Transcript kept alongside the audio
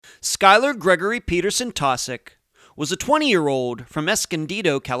Skylar Gregory Peterson Taussig was a 20-year-old from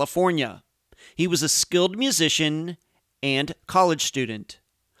Escondido, California. He was a skilled musician and college student.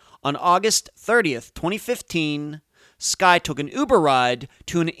 On August 30th, 2015, Sky took an Uber ride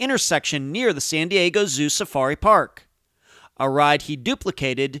to an intersection near the San Diego Zoo Safari Park, a ride he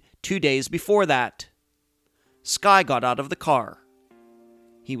duplicated 2 days before that. Sky got out of the car.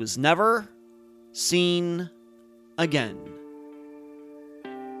 He was never seen again.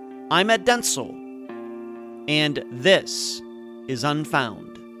 I'm Ed Dentzel, and this is Unfound.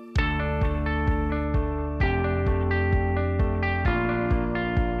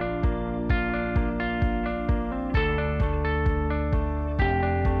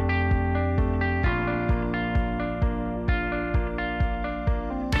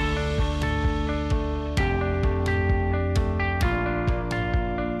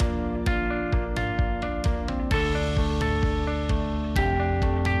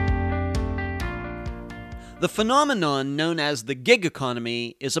 The phenomenon known as the gig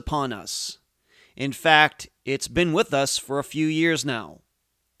economy is upon us. In fact, it's been with us for a few years now.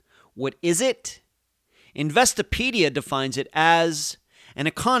 What is it? Investopedia defines it as an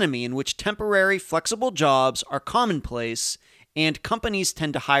economy in which temporary, flexible jobs are commonplace and companies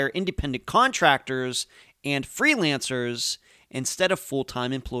tend to hire independent contractors and freelancers instead of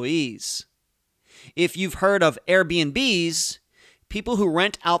full-time employees. If you've heard of Airbnbs, people who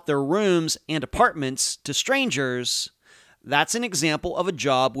rent out their rooms and apartments to strangers, that's an example of a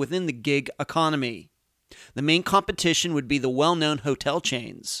job within the gig economy. The main competition would be the well-known hotel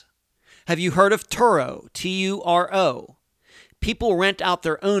chains. Have you heard of Turo, T-U-R-O? People rent out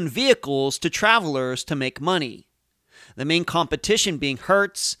their own vehicles to travelers to make money. The main competition being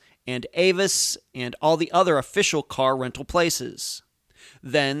Hertz and Avis and all the other official car rental places.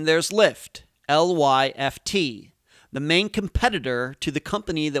 Then there's Lyft, L-Y-F-T. The main competitor to the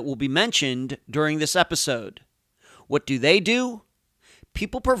company that will be mentioned during this episode. What do?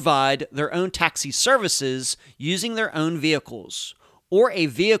 People provide their own taxi services using their own vehicles, or a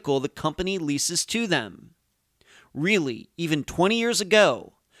vehicle the company leases to them. Really, even 20 years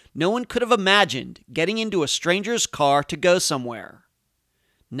ago, no one could have imagined getting into a stranger's car to go somewhere.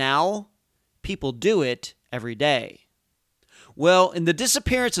 Now, people do it every day. Well, in the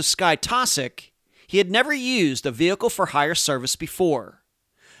disappearance of Sky Taussig, he had never used a vehicle for hire service before.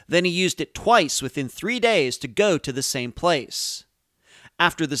 Then he used it twice within 3 days to go to the same place.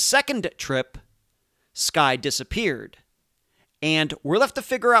 After the second trip, Sky disappeared. And we're left to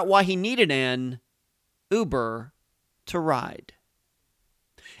figure out why he needed an Uber to ride.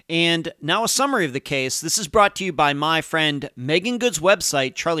 And now a summary of the case. This is brought to you by my friend Megan Good's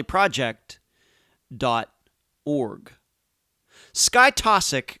website, charlieproject.org. Sky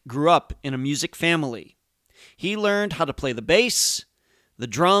Taussig grew up in a music family. He learned how to play the bass, the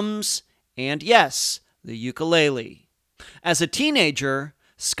drums, and yes, the ukulele. As a teenager,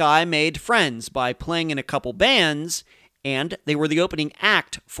 Sky made friends by playing in a couple bands, and they were the opening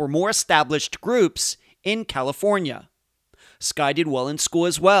act for more established groups in California. Sky did well in school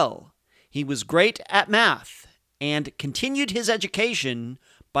as well. He was great at math and continued his education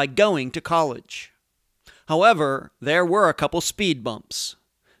by going to college. However, there were a couple speed bumps.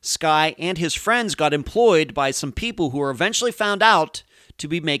 Sky and his friends got employed by some people who were eventually found out to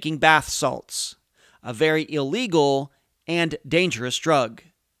be making bath salts, a very illegal and dangerous drug.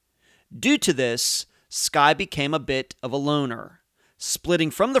 Due to this, Sky became a bit of a loner,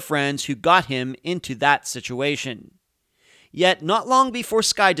 splitting from the friends who got him into that situation. Yet not long before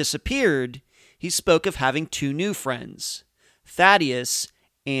Sky disappeared, he spoke of having two new friends, Thaddeus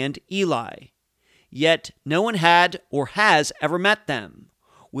and Eli. Yet no one had or has ever met them,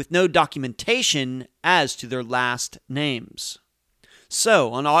 with no documentation as to their last names.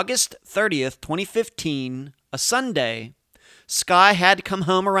 So, on August 30th, 2015, a Sunday, Sky had come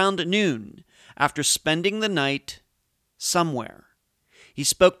home around noon after spending the night somewhere. He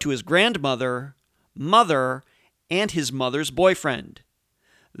spoke to his grandmother, mother, and his mother's boyfriend.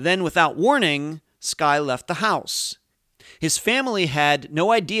 Then, without warning, Sky left the house. His family had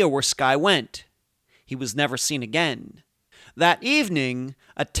no idea where Sky went. He was never seen again. That evening,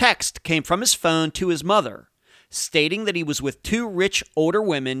 a text came from his phone to his mother, stating that he was with two rich older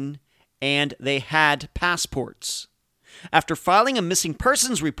women and they had passports. After filing a missing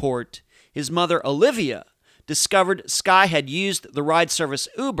persons report, his mother, Olivia, discovered Sky had used the ride service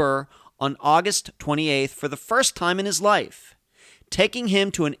Uber on August 28th for the first time in his life, taking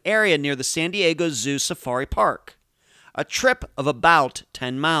him to an area near the San Diego Zoo Safari Park, a trip of about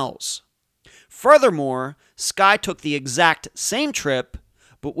 10 miles. Furthermore, Sky took the exact same trip,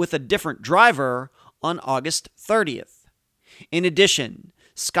 but with a different driver, on August 30th. In addition,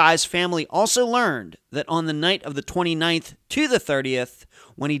 Sky's family also learned that on the night of the 29th to the 30th,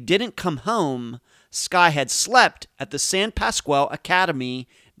 when he didn't come home, Sky had slept at the San Pasqual Academy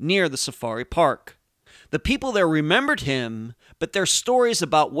near the safari park. The people there remembered him, but their stories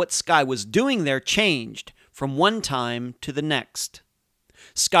about what Sky was doing there changed from one time to the next.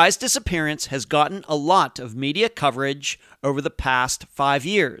 Sky's disappearance has gotten a lot of media coverage over the past 5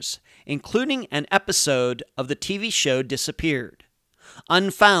 years, including an episode of the TV show Disappeared.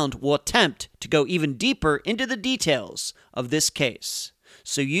 Unfound will attempt to go even deeper into the details of this case,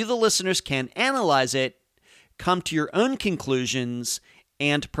 so you, the listeners, can analyze it, come to your own conclusions,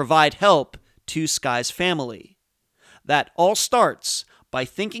 and provide help to Sky's family. That all starts by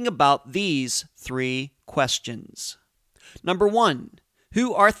thinking about these 3 questions. Number 1,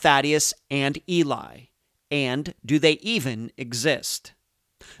 who are Thaddeus and Eli, and do they even exist?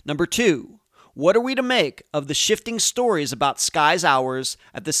 Number 2, what are we to make of the shifting stories about Sky's hours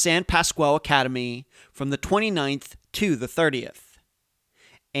at the San Pasqual Academy from the 29th to the 30th?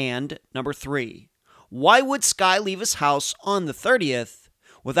 And number 3, why would Sky leave his house on the 30th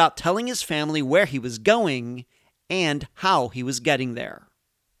without telling his family where he was going and how he was getting there?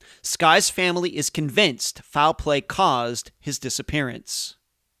 Sky's family is convinced foul play caused his disappearance.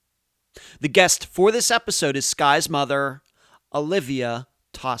 The guest for this episode is Sky's mother, Olivia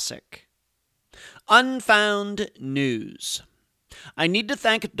Taussig. Unfound News. I need to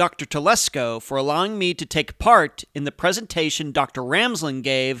thank Dr. Telesco for allowing me to take part in the presentation Dr. Ramsland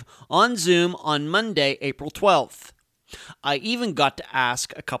gave on Zoom on Monday, April 12th. I even got to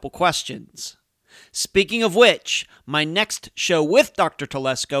ask a couple questions. Speaking of which, my next show with Dr.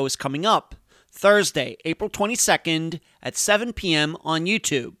 Telesco is coming up Thursday, April 22nd at 7 p.m. on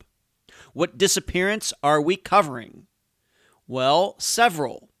YouTube. What disappearance are we covering? Well,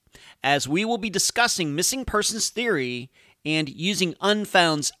 several, as we will be discussing missing persons theory and using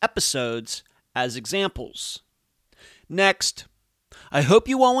Unfound's episodes as examples. Next, I hope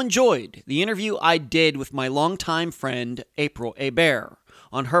you all enjoyed the interview I did with my longtime friend April Hebert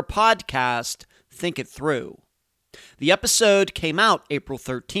on her podcast, Think It Through. The episode came out April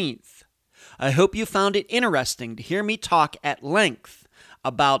 13th. I hope you found it interesting to hear me talk at length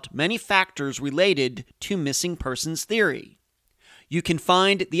about many factors related to missing persons theory. You can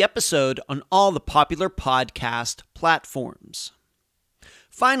find the episode on all the popular podcast platforms.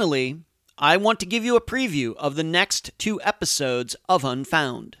 Finally, I want to give you a preview of the next 2 episodes of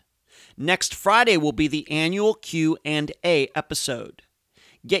Unfound. Next Friday will be the annual Q&A episode.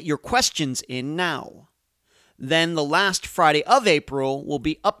 Get your questions in now. Then the last Friday of April will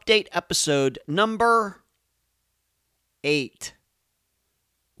be update episode number 8.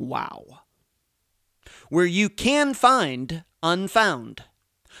 Wow. Where you can find Unfound.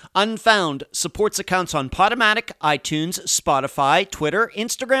 Unfound supports accounts on Podomatic, iTunes, Spotify, Twitter,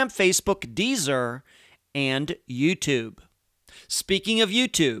 Instagram, Facebook, Deezer, and YouTube. Speaking of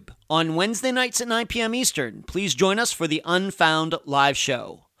YouTube, on Wednesday nights at 9 p.m. Eastern, please join us for the Unfound live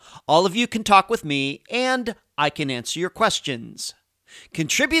show. All of you can talk with me, and I can answer your questions.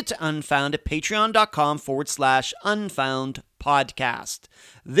 Contribute to Unfound at patreon.com/Unfound podcast.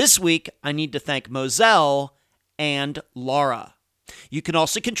 This week, I need to thank Moselle and Laura. You can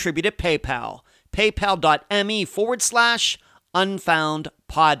also contribute at PayPal, paypal.me/Unfound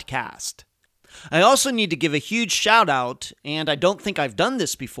podcast. I also need to give a huge shout out, and I don't think I've done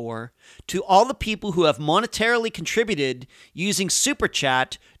this before, to all the people who have monetarily contributed using Super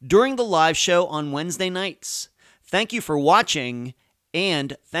Chat during the live show on Wednesday nights. Thank you for watching,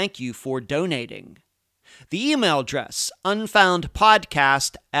 and thank you for donating. The email address,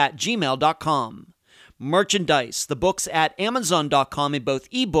 unfoundpodcast@gmail.com. Merchandise, the books at amazon.com in both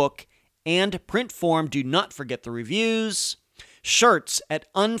ebook and print form. Do not forget the reviews. Shirts at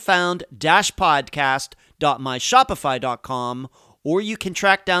unfound-podcast.myshopify.com, or you can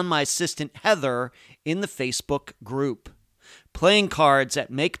track down my assistant Heather in the Facebook group. Playing cards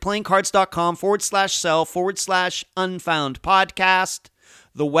at makeplayingcards.com/sell/unfound-podcast.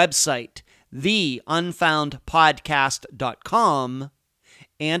 The website, theunfoundpodcast.com.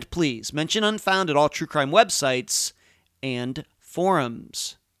 And please mention Unfound at all true crime websites and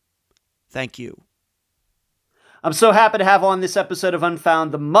forums. Thank you. I'm so happy to have on this episode of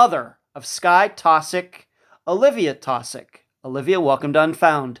Unfound the mother of Sky Taussig, Olivia Taussig. Olivia, welcome to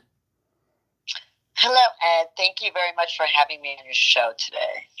Unfound. Hello, Ed. Thank you very much for having me on your show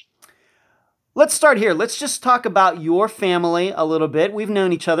today. Let's start here. Let's just talk about your family a little bit. We've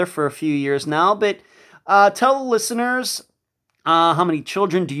known each other for a few years now, but tell the listeners, how many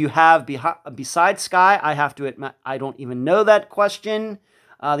children do you have besides Sky? I have to admit, I don't even know that question.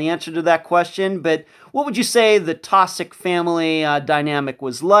 the answer to that question, but what would you say the Tosic family dynamic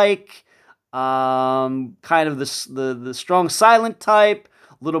was like? Kind of the strong silent type,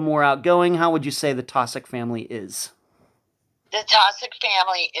 a little more outgoing. How would you say the Tosic family is? The Tosic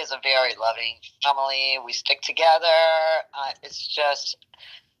family is a very loving family. We stick together. It's just,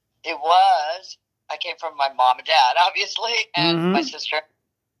 it was, I came from my mom and dad, obviously, and my sister.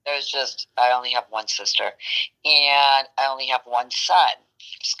 I only have one sister, and I only have one son,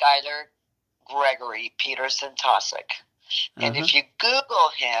 Skyler Gregory Peterson Tosic. And if you Google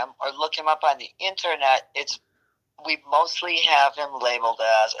him or look him up on the internet, we mostly have him labeled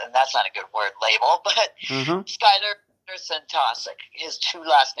as, and that's not a good word, label, but Skyler Peterson Tosic. His two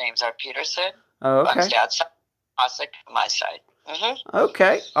last names are Peterson. Oh, okay. On his dad's side, Tosic, my side.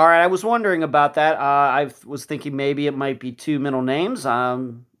 Okay. All right. I was wondering about that. I was thinking maybe it might be two middle names.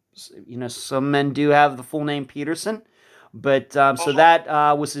 Some men do have the full name Peterson, but so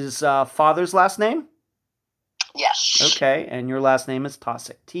that was his father's last name? Yes. Okay. And your last name is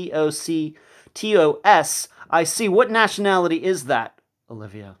Tosic. Toctos. I see. What nationality is that,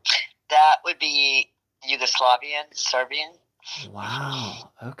 Olivia? That would be Yugoslavian, Serbian.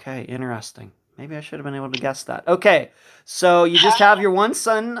 Wow. Okay. Interesting. Maybe I should have been able to guess that. Okay. So you just have your one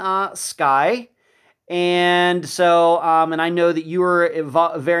son, Sky. And so, and I know that you were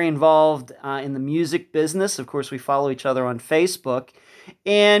very involved in the music business. Of course, we follow each other on Facebook.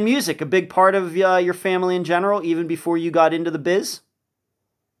 And music, a big part of your family in general, even before you got into the biz?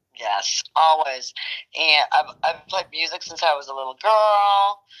 Yes, always. And I've played music since I was a little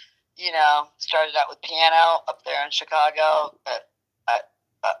girl. Started out with piano up there in Chicago.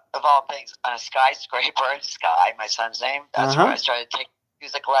 Of all things, on a skyscraper, Sky, my son's name. That's where I started taking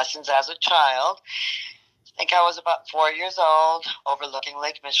music lessons as a child. I think I was about 4 years old, overlooking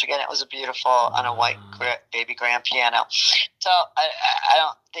Lake Michigan. It was beautiful on a white baby grand piano. So I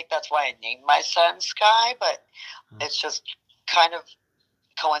don't think that's why I named my son Sky, but it's just kind of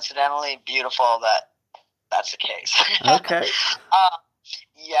coincidentally beautiful that that's the case. Okay.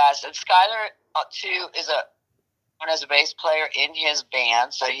 Yes, and Skyler too is known as a bass player in his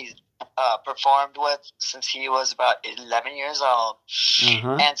band, so he's performed with since he was about 11 years old.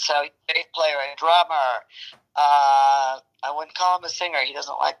 And so he's a bass player, a drummer. I wouldn't call him a singer. He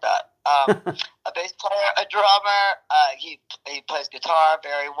doesn't like that. A bass player, a drummer. He plays guitar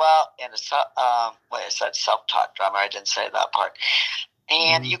very well, and I said self-taught drummer. I didn't say that part.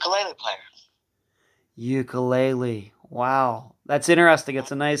 And ukulele player. Ukulele. Wow. That's interesting.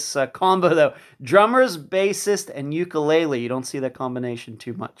 It's a nice combo, though. Drummers, bassist, and ukulele. You don't see that combination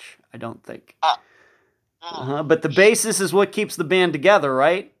too much, I don't think. But the bassist is what keeps the band together,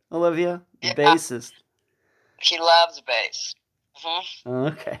 right, Olivia? The bassist. He loves bass.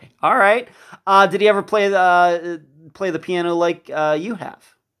 Okay. All right. Did he ever play the piano like you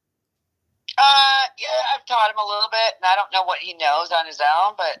have? Yeah, I've taught him a little bit, and I don't know what he knows on his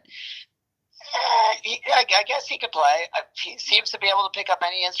own, but I guess he could play. He seems to be able to pick up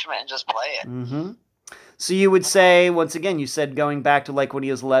any instrument and just play it. So you would say, once again, you said going back to like when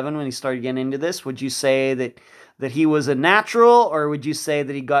he was 11, when he started getting into this, would you say that he was a natural, or would you say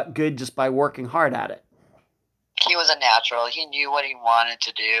that he got good just by working hard at it? He was a natural. He knew what he wanted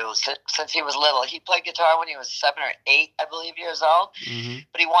to do since he was little. He played guitar when he was 7 or 8, I believe, years old.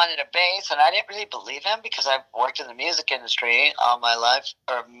 But he wanted a bass, and I didn't really believe him because I've worked in the music industry all my life,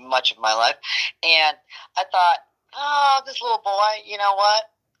 or much of my life. And I thought, oh, this little boy, you know what?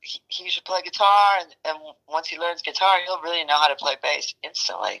 He should play guitar, and once he learns guitar, he'll really know how to play bass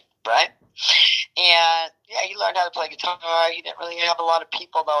instantly, right? And yeah, he learned how to play guitar. He didn't really have a lot of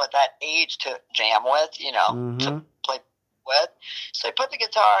people, though, at that age to jam with, to play with. So he put the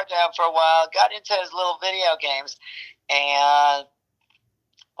guitar down for a while, got into his little video games, and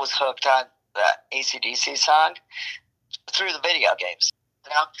was hooked on the AC/DC song through the video games.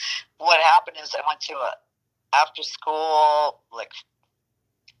 What happened is I went to a after school, like,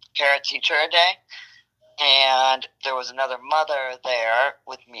 parent-teacher day, and there was another mother there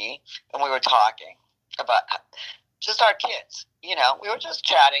with me, and we were talking about just our kids. We were just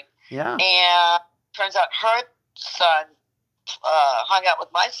chatting. Yeah. And turns out her son hung out with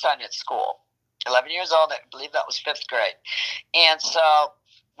my son at school, 11 years old. I believe that was 5th grade. And so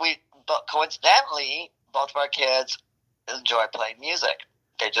coincidentally, both of our kids enjoy playing music.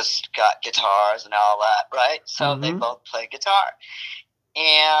 They just got guitars and all that, right? So they both play guitar.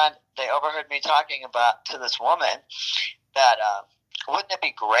 And they overheard me talking to this woman that wouldn't it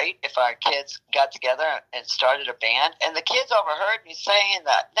be great if our kids got together and started a band? And the kids overheard me saying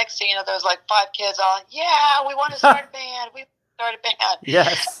that. Next thing you know, there was like 5 kids all, yeah, we want to start a band. We want to start a band.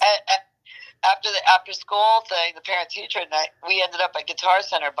 Yes. after the after school thing, the parent teacher night, we ended up at Guitar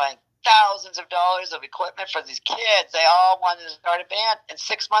Center buying thousands of dollars of equipment for these kids. They all wanted to start a band, and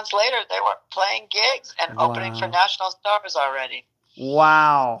 6 months later, they were playing gigs and opening for national stars already.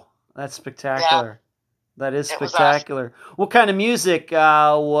 Wow, that's spectacular. Yeah. That is spectacular. Awesome. What kind of music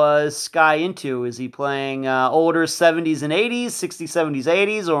was Sky into? Is he playing older 70s and 80s, 60s, 70s,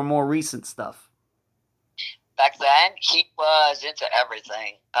 80s, or more recent stuff? Back then, he was into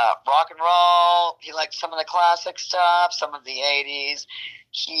everything. Rock and roll, he liked some of the classic stuff, some of the 80s.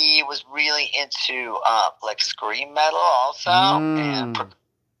 He was really into like scream metal also, and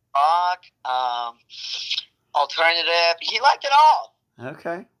rock, alternative. He liked it all.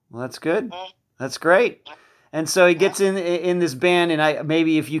 Okay, well, that's good. Mm-hmm. That's great. And so he gets in this band, and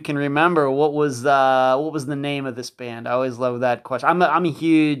maybe if you can remember, what was the name of this band? I always love that question. I'm a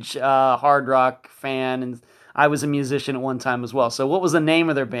huge hard rock fan, and I was a musician at one time as well. So what was the name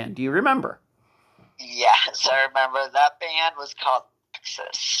of their band? Do you remember? Yes, I remember. That band was called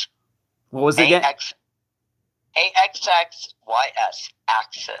Axis. What was it again? AXXYS.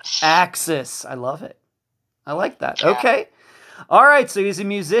 Axis. Axis. I love it. I like that. Yeah. Okay. All right, so he's a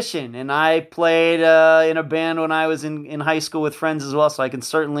musician, and I played in a band when I was in high school with friends as well, so I can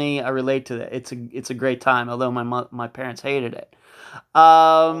certainly relate to that. It's a great time, although my parents hated it.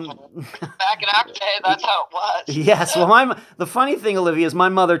 Back in our day, that's how it was. Yes, well, the funny thing, Olivia, is my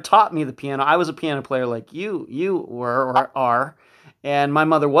mother taught me the piano. I was a piano player like you were or are, and my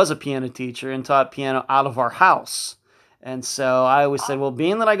mother was a piano teacher and taught piano out of our house. And so I always said, well,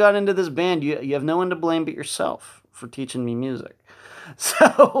 being that I got into this band, you have no one to blame but yourself for teaching me music.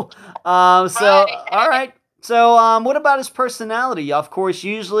 So all right. So what about his personality? Of course,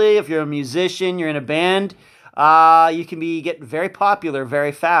 usually if you're a musician, you're in a band, you can get very popular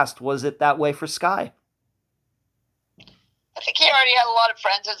very fast. Was it that way for Sky? I think he already had a lot of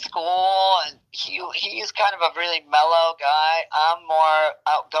friends at school, and he's kind of a really mellow guy. I'm more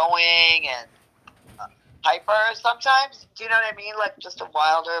outgoing and hyper sometimes. Do you know what I mean? Like just a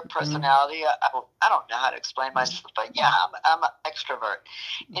wilder personality. I don't know how to explain myself, but yeah, I'm an extrovert.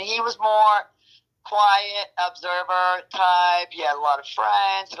 And he was more quiet, observer type. He had a lot of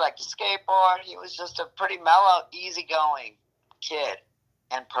friends. He liked to skateboard. He was just a pretty mellow, easygoing kid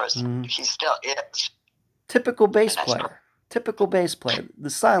and person. He still is. Typical bass player. The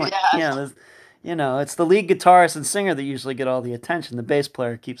silent. Yeah, it's the lead guitarist and singer that usually get all the attention. The bass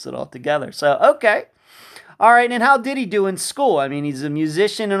player keeps it all together. So, okay. All right, and how did he do in school? I mean, he's a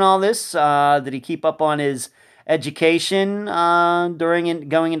musician and all this. Did he keep up on his education going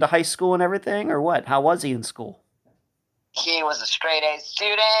into high school and everything, or what? How was he in school? He was a straight A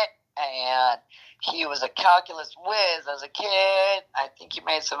student, and he was a calculus whiz as a kid. I think he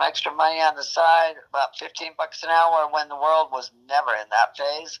made some extra money on the side, about $15 an hour when the world was never in that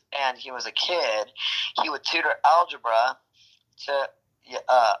phase, and he was a kid. He would tutor algebra to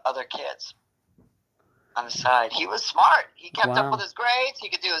other kids on the side. He was smart. He kept up with his grades. He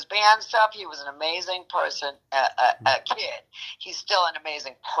could do his band stuff. He was an amazing person, a kid. He's still an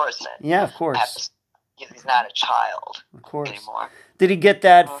amazing person. Yeah, of course. He's not a child anymore. Did he get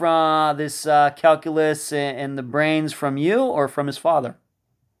that from this calculus and the brains from you or from his father?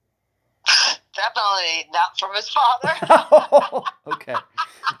 Definitely not from his father. Okay.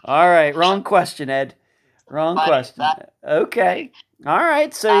 All right. Wrong question, Ed. Wrong question. Okay. All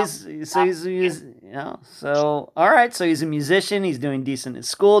right. So all right. So he's a musician. He's doing decent at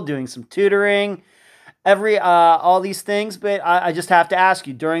school, doing some tutoring, all these things. But I just have to ask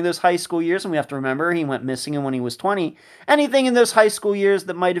you, during those high school years, and we have to remember he went missing when he was 20. Anything in those high school years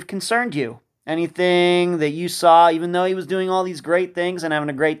that might have concerned you? Anything that you saw, even though he was doing all these great things and having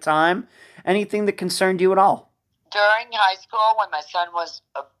a great time? Anything that concerned you at all? During high school, when my son was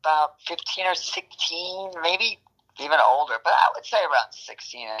about 15 or 16, maybe even older, but I would say around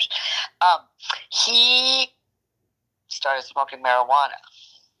 16-ish, he started smoking marijuana.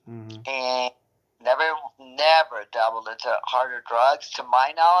 And never dabbled into harder drugs, to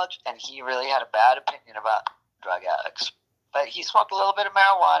my knowledge, and he really had a bad opinion about drug addicts. But he smoked a little bit of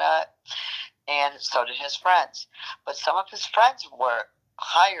marijuana, and so did his friends. But some of his friends were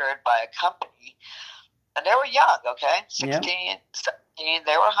hired by a company, and they were young, 16, 17.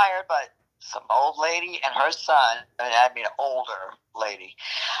 They were hired by some old lady and her son. I mean, older lady.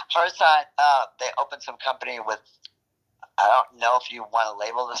 Her son, they opened some company with, I don't know if you want to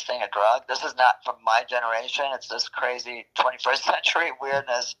label this thing a drug. This is not from my generation. It's this crazy 21st century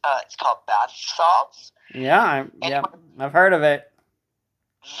weirdness. It's called bath salts. Yeah, I've heard of it.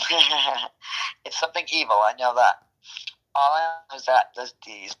 It's something evil. I know that. All I know is that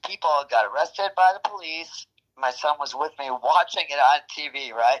these people got arrested by the police. My son was with me watching it on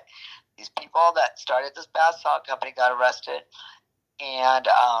TV, right? these people that started this bath salt company got arrested, and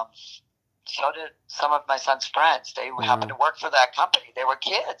so did some of my son's friends. They happened to work for that company. They were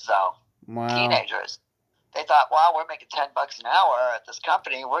kids, though, teenagers. They thought, wow, we're making $10 an hour at this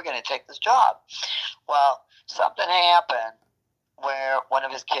company. We're going to take this job. Well, something happened where one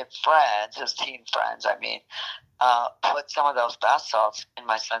of his kid friends, his teen friends, put some of those bath salts in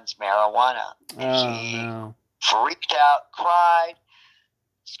my son's marijuana. And he freaked out, cried,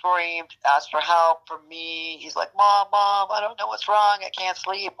 screamed, asked for help from me. He's like, Mom, I don't know what's wrong. I can't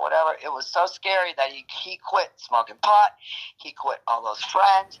sleep, whatever. It was so scary that he quit smoking pot. He quit all those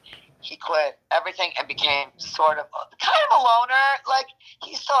friends. He quit everything and became sort of kind of a loner. Like,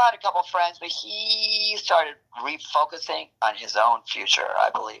 he still had a couple friends, but he started refocusing on his own future, I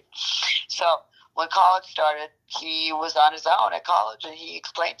believe. So when college started, he was on his own at college, and he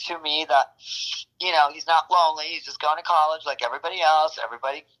explained to me that, he's not lonely. He's just going to college like everybody else.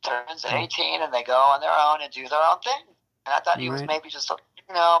 Everybody turns 18 and they go on their own and do their own thing. And I thought he was maybe just,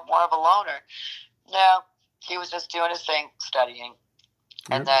 more of a loner. No, he was just doing his thing, studying.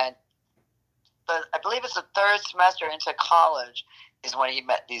 And then, I believe it's the third semester into college is when he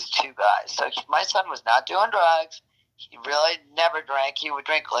met these two guys. So my son was not doing drugs. He really never drank. He would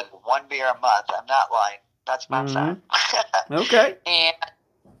drink like one beer a month. I'm not lying. That's my son. Okay. And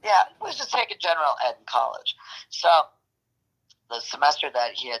he was just taking general ed in college. So the semester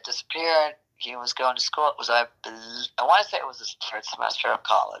that he had disappeared, he was going to school. It was I want to say it was his third semester of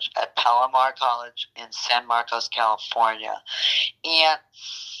college at Palomar College in San Marcos, California. And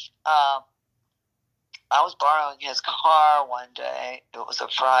I was borrowing his car one day. It was a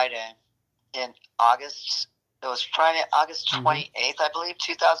Friday in August. It was Friday, August 28th, I believe,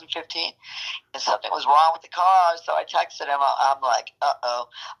 2015. And something was wrong with the car, so I texted him. I'm like, uh-oh,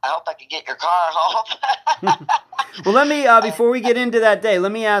 I hope I can get your car home. Well, let me, before we get into that day,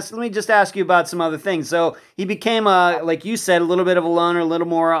 let me just ask you about some other things. So he became, like you said, a little bit of a loner, a little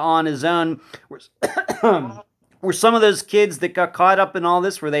more on his own. Were some of those kids that got caught up in all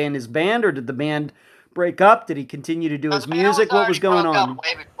this, were they in his band, or did the band break up? Did he continue to do his music? What was going on?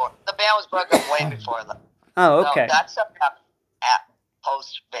 The band was broken up way before that. Oh, okay. So that stuff happened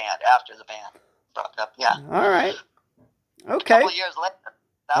post-band, after the band broke up, yeah. All right. Okay. A couple years later.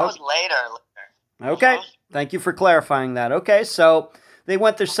 That was later. Okay. Thank you for clarifying that. Okay, so they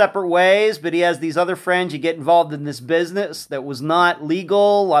went their separate ways, but he has these other friends. You get involved in this business that was not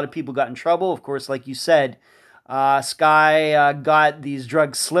legal. A lot of people got in trouble. Of course, like you said, Sky got these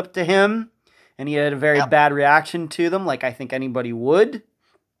drugs slipped to him, and he had a very bad reaction to them, like I think anybody would.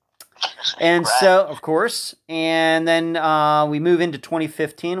 And so, of course, and then we move into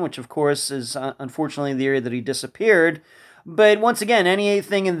 2015, which, of course, is unfortunately the year that he disappeared. But once again,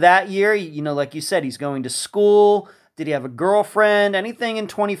 anything in that year, like you said, he's going to school. Did he have a girlfriend? Anything in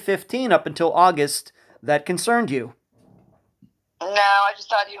 2015 up until August that concerned you? No, I just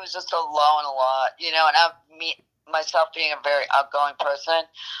thought he was just alone a lot, and myself being a very outgoing person,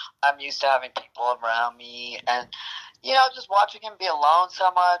 I'm used to having people around me, and just watching him be alone so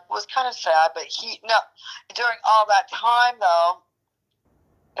much was kind of sad. But during all that time, though,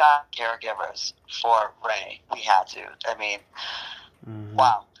 got caregivers for Ray. We had to.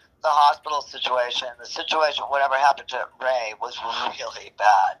 Wow. The hospital situation, whatever happened to Ray was really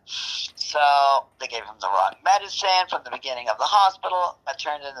bad. So they gave him the wrong medicine from the beginning of the hospital. That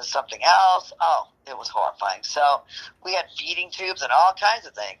turned into something else. Oh, it was horrifying. So we had feeding tubes and all kinds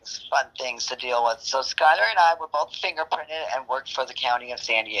of things, fun things to deal with. So Skylar and I were both fingerprinted and worked for the county of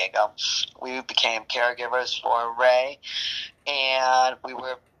San Diego. We became caregivers for Ray, and we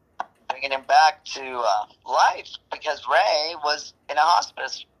were bringing him back to life because Ray was in a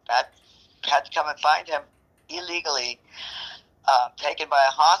hospice. Had to come and find him illegally, taken by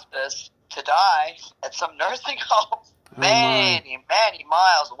a hospice to die at some nursing home many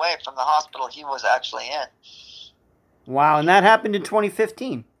miles away from the hospital he was actually in. Wow, and that happened in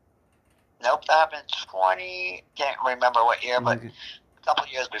 2015? Nope, that happened in can't remember what year, but a couple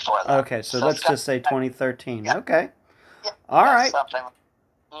years before that. Okay, so let's just say 2013. Yeah. Okay. Yeah, all right. Something.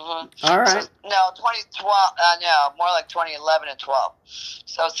 Mm-hmm. All right. So, 2012. No, more like 2011 and 12.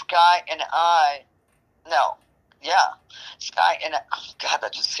 So Sky and God,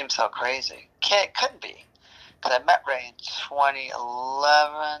 that just seems so crazy. Couldn't be, because I met Ray in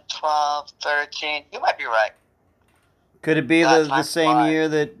 2011, 12, 13. You might be right. Could it be the same year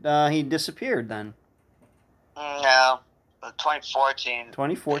that he disappeared then? No, 2014.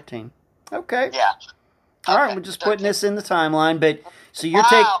 2014. Okay. Yeah. All right, we're just putting this in the timeline, but so you're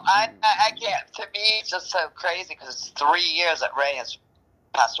I can't. To me, it's just so crazy because it's 3 years that Ray has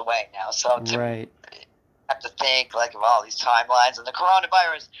passed away now. So have to think like of all these timelines, and the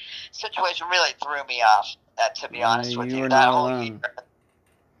coronavirus situation really threw me off. To be honest with you, that whole year.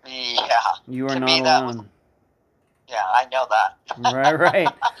 Yeah, you are to not me, alone. Yeah, I know that. Right.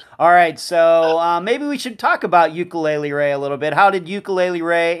 All right. So maybe we should talk about Ukulele Ray a little bit. How did Ukulele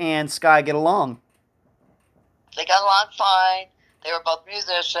Ray and Sky get along? They got along fine. They were both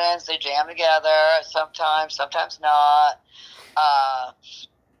musicians. They jammed together sometimes not.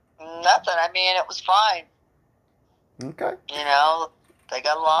 Nothing. I mean, it was fine. Okay. You know, they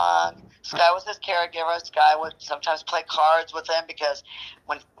got along. Sky was his caregiver. Sky would sometimes play cards with him because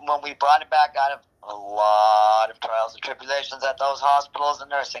when we brought him back out of a lot of trials and tribulations at those hospitals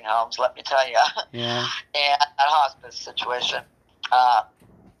and nursing homes, let me tell you. Yeah. And that hospice situation,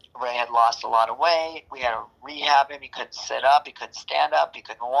 Ray had lost a lot of weight. We had to rehab him. He couldn't sit up. He couldn't stand up. He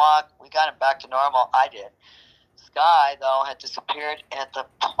couldn't walk. We got him back to normal. I did. Sky, though, had disappeared at the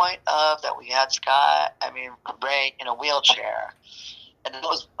point of that we had Ray in a wheelchair. And it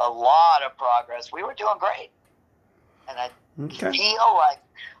was a lot of progress. We were doing great. And I feel like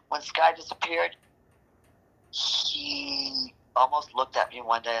when Sky disappeared, he almost looked at me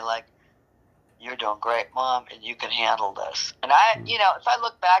one day like, "You're doing great, Mom, and you can handle this." And if I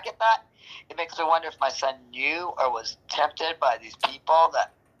look back at that, it makes me wonder if my son knew or was tempted by these people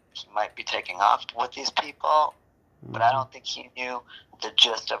that he might be taking off with these people. But I don't think he knew the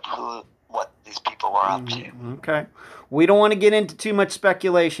gist of what these people were up to. Okay. We don't want to get into too much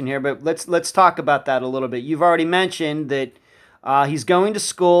speculation here, but let's talk about that a little bit. You've already mentioned that he's going to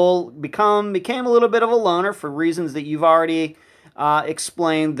school, became a little bit of a loner for reasons that you've already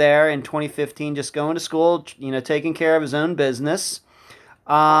explained there in 2015, just going to school, taking care of his own business.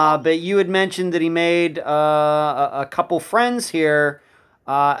 But you had mentioned that he made a couple friends here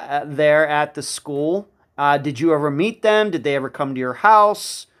there at the school. Did you ever meet them? Did they ever come to your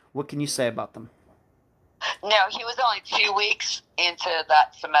house? What can you say about them? No, he was only 2 weeks into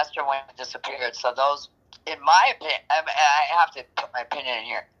that semester when he disappeared. So those, in my opinion, I have to put my opinion in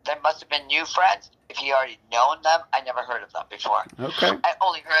here. There must have been new friends. If he already known them, I never heard of them before. Okay. I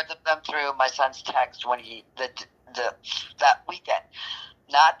only heard of them through my son's text when that weekend.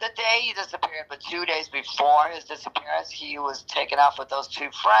 Not the day he disappeared, but 2 days before his disappearance, he was taken off with those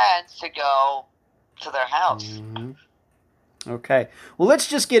two friends to go to their house. Mm-hmm. Okay. Well, let's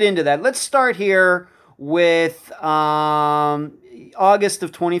just get into that. Let's start here with August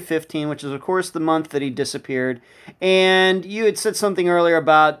of 2015, which is, of course, the month that he disappeared. And you had said something earlier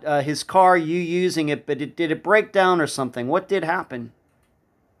about his car, you using it, but did it break down or something? What did happen?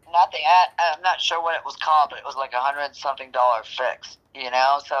 Nothing. I'm not sure what it was called, but it was like $100-something fix,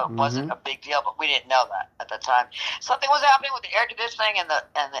 so it wasn't a big deal, but we didn't know that at the time. Something was happening with the air conditioning and the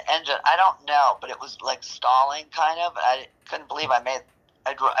engine. I don't know, but it was like stalling kind of. I couldn't believe I made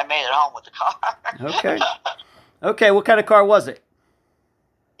it home with the car. Okay. Okay, what kind of car was it?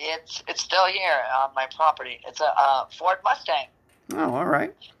 It's still here on my property. It's a Ford Mustang. Oh, all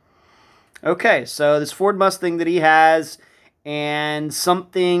right. Okay, so this Ford Mustang that he has, and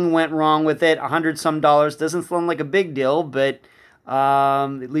something went wrong with it. $100-some doesn't sound like a big deal, but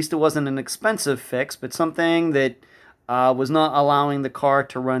at least it wasn't an expensive fix, but something that was not allowing the car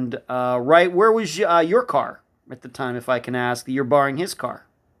to run right. Where was your car at the time, if I can ask? You're borrowing his car.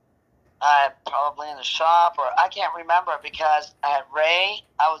 Probably in the shop, or I can't remember because I had Ray.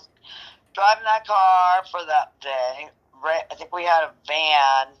 I was driving that car for that day. Ray, I think we had a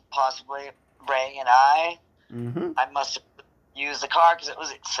van, possibly Ray and I. Mm-hmm. I must have used the car because it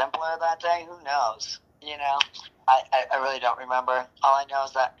was simpler that day. Who knows? I really don't remember. All I know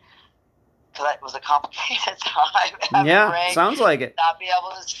is that because it was a complicated time. Yeah, Ray sounds like it. Not be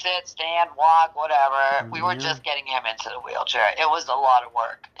able to sit, stand, walk, whatever. We were just getting him into the wheelchair. It was a lot of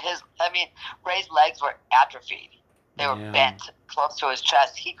work. Ray's legs were atrophied. They were bent close to his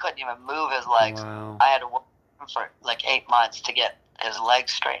chest. He couldn't even move his legs. Wow. I had to work for like 8 months to get his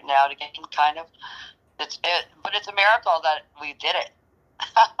legs straightened out again, kind of. But it's a miracle that we did it.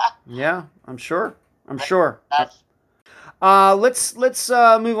 Yeah, I'm sure. Let's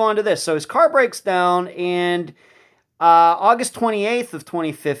move on to this. So his car breaks down, and August 28th of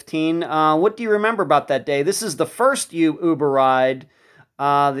 2015. What do you remember about that day? This is the first Uber ride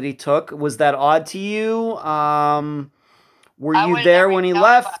that he took. Was that odd to you? Were you there when he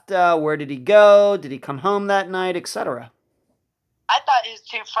left? Where did he go? Did he come home that night, etc.? I thought his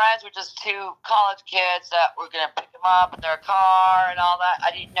two friends were just two college kids that were going to pick him up in their car and all that.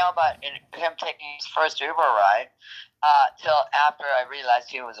 I didn't know about him taking his first Uber ride till after I realized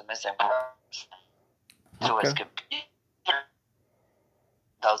he was a missing person. To his computer.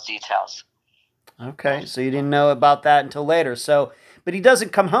 Those details. Okay, so you didn't know about that until later. So, but he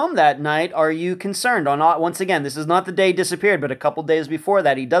doesn't come home that night. Are you concerned? Once again, this is not the day he disappeared, but a couple days before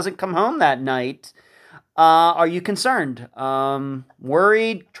that, he doesn't come home that night. Are you concerned?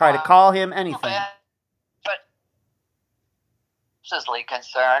 Worried? Try to call him? Anything? But seriously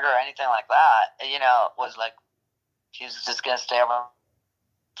concerned or anything like that. You know, it was like he was just gonna stay over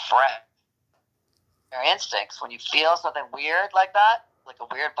friend. Your instincts when you feel something weird like that, like a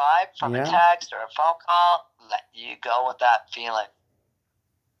weird vibe from a text or a phone call, let you go with that feeling.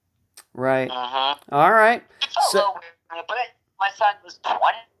 Right. Mm-hmm. All right. It felt a little weird, but my son was 20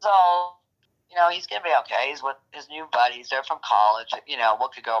 years old. You know, he's going to be okay. He's with his new buddies. They're from college. You know,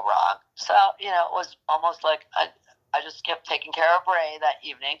 what could go wrong? So, you know, it was almost like I just kept taking care of Ray that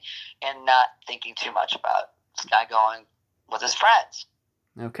evening and not thinking too much about this guy going with his friends.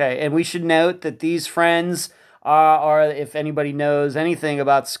 Okay, and we should note that these friends are, if anybody knows anything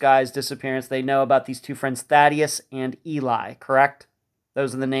about Sky's disappearance, they know about these two friends, Thaddeus and Eli, correct?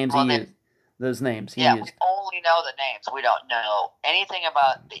 Those are the names he used. Those names he used. We only know the names. We don't know anything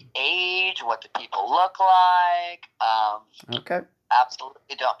about the age, what the people look like. Okay.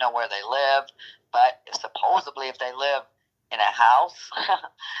 Absolutely don't know where they live, but supposedly if they live in a house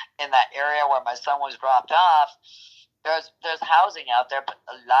in that area where my son was dropped off, there's housing out there, but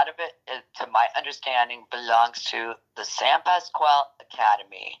a lot of it, to my understanding, belongs to the San Pasqual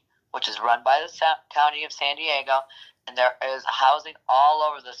Academy, which is run by the County of San Diego, and there is housing all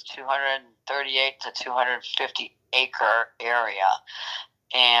over this 238 to 250 acre area.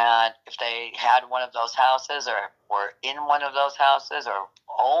 And if they had one of those houses or were in one of those houses or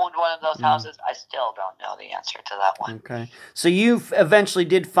owned one of those houses, I still don't know the answer to that one. Okay. So you eventually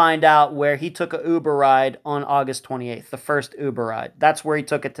did find out where he took an Uber ride on August 28th, the first Uber ride. That's where he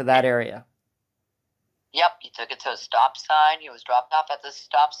took it to that area. Yep, he took it to a stop sign. He was dropped off at the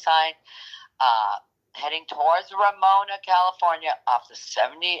stop sign, heading towards Ramona, California, off the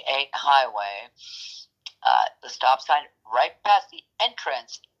 78 highway. The stop sign right past the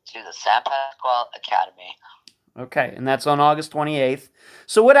entrance to the San Pasqual Academy. Okay, and that's on August 28th.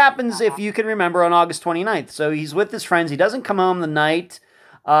 So what happens if you can remember on August 29th? So he's with his friends. He doesn't come home the night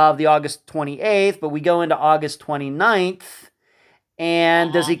of the August 28th, but we go into August 29th.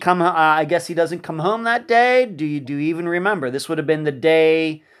 And does he come? I guess he doesn't come home that day. Do you even remember? This would have been the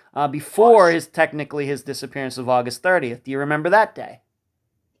day before his disappearance of August 30th. Do you remember that day?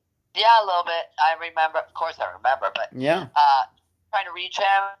 Yeah, a little bit. I remember. Of course, I remember. But yeah, trying to reach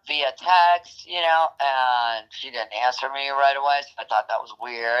him via text, you know, and he didn't answer me right away. So I thought that was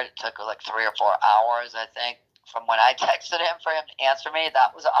weird. It took like 3 or 4 hours, I think, from when I texted him for him to answer me.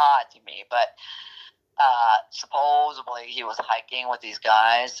 That was odd to me, but. Supposedly he was hiking with these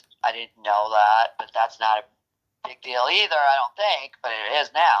guys. I didn't know that, but that's not a big deal either, I don't think, but it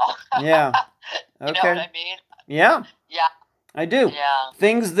is now. Yeah. Okay. You know what I mean? Yeah. Yeah. I do. Yeah.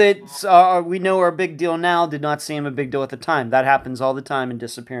 Things that we know are a big deal now did not seem a big deal at the time. That happens all the time in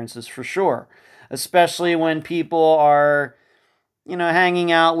disappearances for sure. Especially when people are, you know,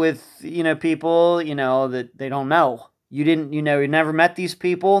 hanging out with, you know, people, you know, that they don't know. You never met these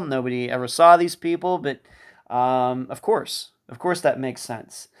people. Nobody ever saw these people, but of course that makes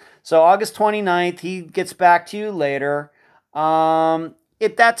sense. So August 29th, he gets back to you later.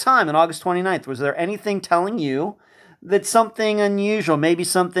 At that time, on August 29th, was there anything telling you that something unusual, maybe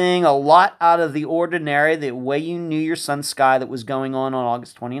something a lot out of the ordinary, the way you knew your son Sky, that was going on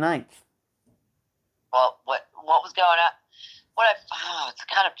August 29th? Well, what was going on? It's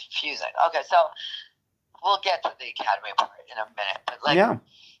kind of confusing. Okay, so we'll get to the academy part in a minute. But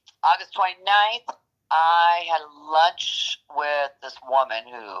August 29th, I had lunch with this woman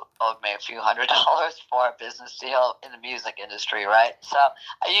who owed me a few $100s for a business deal in the music industry, right? So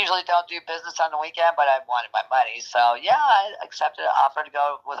I usually don't do business on the weekend, but I wanted my money. So, yeah, I accepted an offer to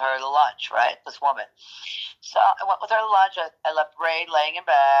go with her to lunch, right? This woman. So I went with her to lunch. I left Ray laying in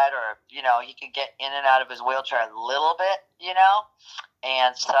bed, or, you know, he could get in and out of his wheelchair a little bit, you know?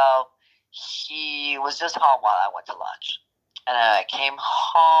 And so he was just home while I went to lunch. And I came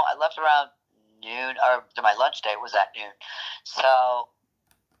home. I left around noon, or my lunch date was at noon. So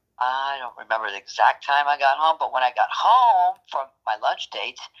I don't remember the exact time I got home, but when I got home from my lunch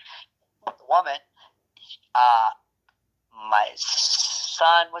date with the woman, my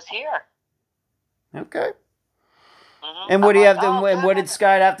son was here. Okay. Mm-hmm. And what do you have to? And what did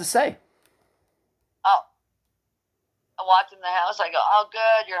Sky have to say? Oh, I walked in the house. I go, "Oh,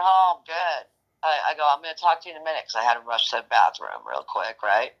 good, you're home. Good." I go, "I'm going to talk to you in a minute," because I had to rush to the bathroom real quick,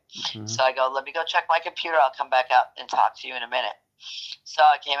 right? Mm-hmm. So I go, "Let me go check my computer. I'll come back out and talk to you in a minute." So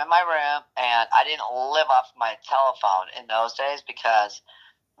I came in my room, and I didn't live off my telephone in those days because,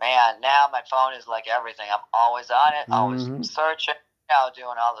 man, now my phone is like everything. I'm always on it, always searching.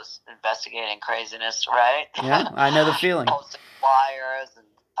 doing all this investigating craziness, right? Yeah, I know the feeling. Posting flyers and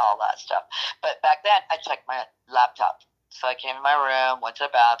all that stuff. But back then, I checked my laptop. So I came in my room, went to the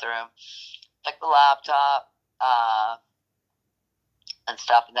bathroom, checked the laptop, and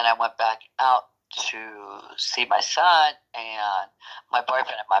stuff, and then I went back out to see my son, and my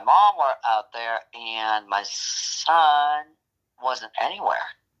boyfriend and my mom were out there, and my son wasn't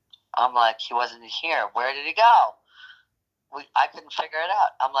anywhere. I'm like, he wasn't here. Where did he go? I couldn't figure it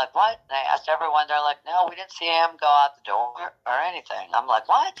out. I'm like, what? And I asked everyone. They're like, no, we didn't see him go out the door or anything. I'm like,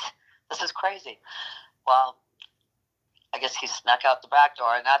 what? This is crazy. Well, I guess he snuck out the back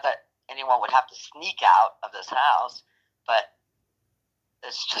door. Not that anyone would have to sneak out of this house, but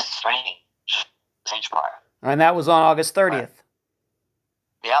it's just strange. Strange part. And that was on August 30th.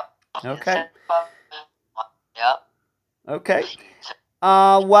 Yep. Okay. Yep. Okay.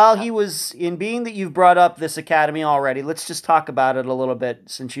 While he was, in being that you've brought up this academy already, let's just talk about it a little bit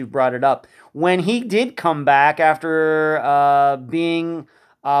since you've brought it up. When he did come back after being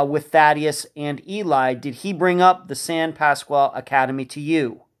with Thaddeus and Eli, did he bring up the San Pasqual Academy to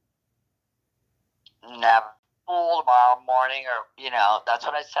you? Never. School tomorrow morning, or that's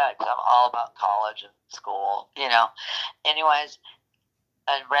what I said, because I'm all about college and school. Anyways,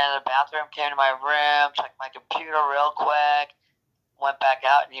 I ran to the bathroom, came to my room, checked my computer real quick, went back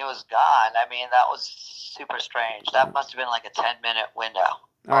out, and he was gone. I mean, that was super strange. That must have been like a 10-minute window.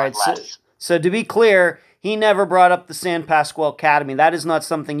 All right, so to be clear, he never brought up the San Pasqual Academy. That is not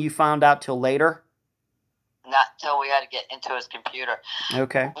something you found out till later? Not till we had to get into his computer.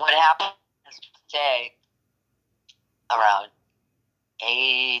 Okay. What happened this day, around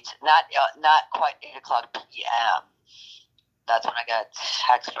 8, not quite 8 o'clock p.m., that's when I got a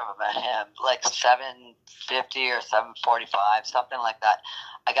text from him, like 7:50 or 7:45, something like that.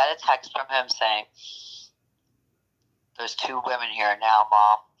 I got a text from him saying, there's 2 women here now,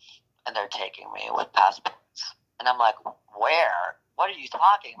 Mom, and they're taking me with passports. And I'm like, where? What are you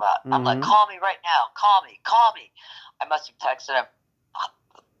talking about? Mm-hmm. I'm like, call me right now. Call me. I must have texted him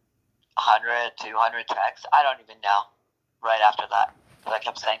 100, 200 texts. I don't even know right after that. Because I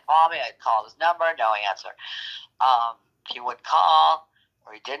kept saying, call me. I called his number, no answer. He would call,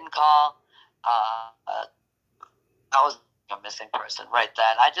 or he didn't call. I was a missing person right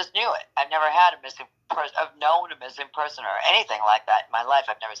then. I just knew it. I've never had a missing person. I've known a missing person or anything like that in my life.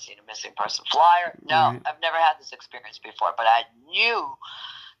 I've never seen a missing person flyer. No, I've never had this experience before. But I knew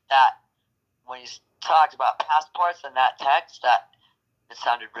that when he talked about passports in that text, that it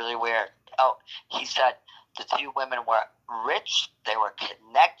sounded really weird. Oh, he said the 2 women were rich. They were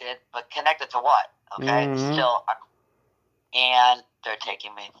connected, but connected to what? Okay, still, and they're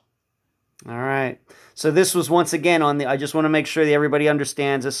taking me. All right. So this was once again on the, I just want to make sure that everybody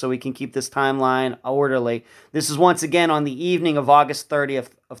understands this so we can keep this timeline orderly. This is once again on the evening of August 30th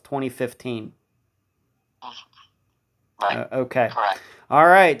of 2015. Right. Okay. Correct. All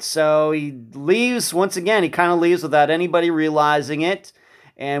right. So he leaves once again. He kind of leaves without anybody realizing it.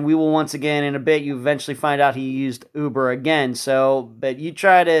 And we will once again in a bit, you eventually find out he used Uber again. So, but you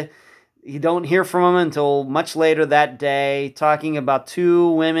don't hear from him until much later that day, talking about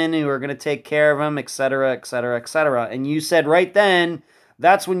 2 women who are going to take care of him, etc., etc., etc. And you said right then,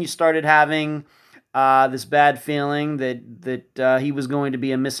 that's when you started having this bad feeling that he was going to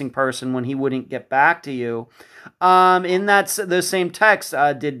be a missing person when he wouldn't get back to you. In those same texts,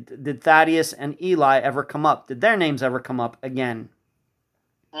 did Thaddeus and Eli ever come up? Did their names ever come up again?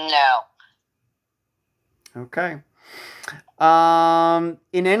 No. Okay.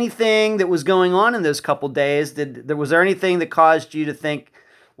 In anything that was going on in those couple days, was there anything that caused you to think,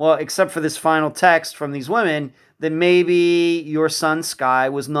 well, except for this final text from these women, that maybe your son Sky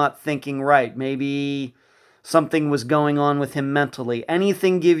was not thinking right? Maybe something was going on with him mentally.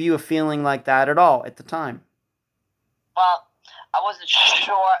 Anything give you a feeling like that at all at the time? Well, I wasn't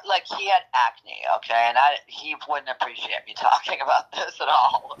sure. Like, he had acne, okay, and he wouldn't appreciate me talking about this at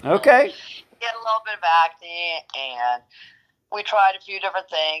all. Okay. He had a little bit of acne, and we tried a few different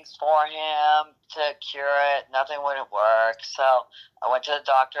things for him to cure it. Nothing would work. So I went to the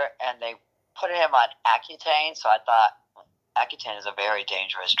doctor, and they put him on Accutane. So I thought, Accutane is a very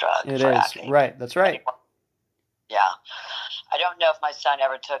dangerous drug. It is. Acne. Right. That's right. Yeah. I don't know if my son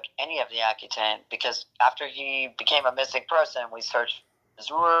ever took any of the Accutane, because after he became a missing person, we searched his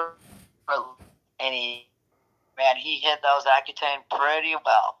room, and he hid those Accutane pretty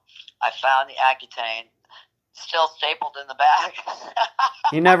well. I found the Accutane still stapled in the bag.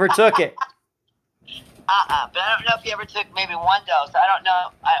 He never took it. But I don't know if he ever took maybe 1 dose. I don't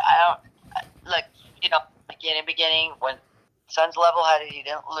know. I don't, like, beginning, when son's level-headed, he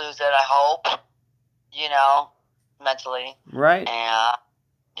didn't lose it, I hope. mentally. Right. And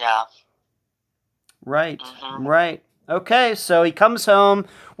yeah. Right. Mm-hmm. Right. Okay, so he comes home.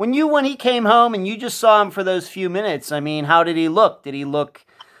 When he came home and you just saw him for those few minutes, I mean, how did he look? Did he look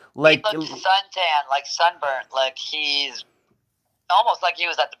like He looked suntan, like sunburnt, like he's almost like he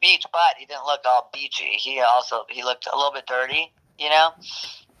was at the beach, but he didn't look all beachy. He looked a little bit dirty, and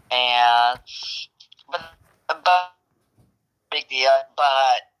but big deal.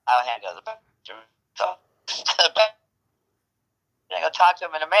 But I had to go to the bathroom, so I'm gonna talk to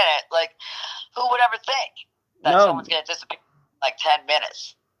him in a minute. Like, who would ever think that someone's gonna disappear in like 10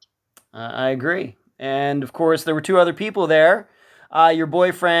 minutes? I agree. And of course, there were two other people there, your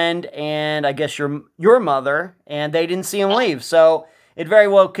boyfriend and I guess your mother, and they didn't see him leave. So it very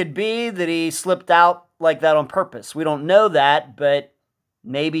well could be that he slipped out like that on purpose. We don't know that, but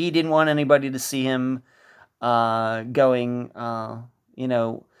maybe he didn't want anybody to see him going,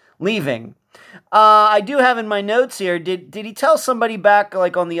 leaving. I do have in my notes here, did he tell somebody back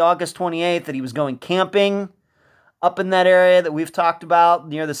like on the August 28th that he was going camping up in that area that we've talked about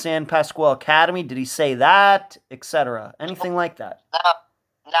near the San Pasqual Academy? Did he say that, etc.? Anything like that? No,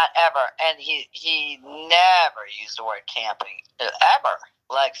 not ever. And he never used the word camping, ever.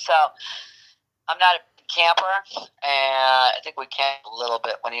 Like, so I'm not a camper, and I think we camped a little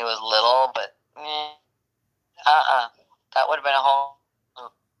bit when he was little, but that would have been a whole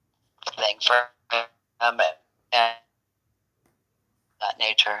thing for him and that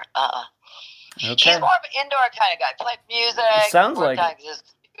nature. Okay. He's more of an indoor kind of guy. Played music. Sounds like it.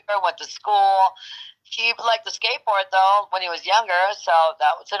 Went to school. He liked to skateboard though when he was younger, so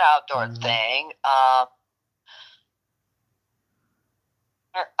that was an outdoor thing.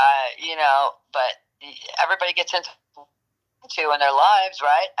 But everybody gets into in their lives,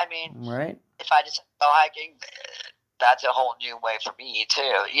 right? I mean, right. If I just go hiking, that's a whole new way for me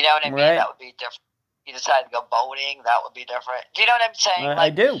too. You know what I mean? Right. That would be different. You decide to go boating, that would be different. Do you know what I'm saying? I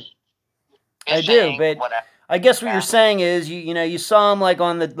do. Fishing, but whatever. I guess what you're saying is you saw him like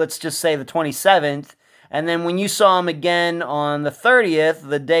on the, let's just say the 27th, and then when you saw him again on the 30th,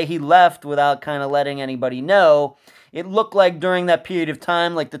 the day he left without kind of letting anybody know, it looked like during that period of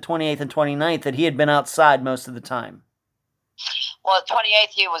time, like the 28th and 29th, that he had been outside most of the time. Well, the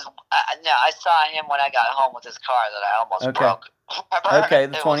 28th, he was, I saw him when I got home with his car that I almost broke. Remember? Okay,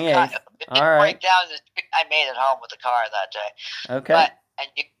 the 28th. It didn't break down the street. I made it home with the car that day. Okay.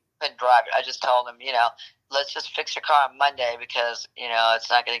 And you couldn't drive it. I just told him, let's just fix your car on Monday because, it's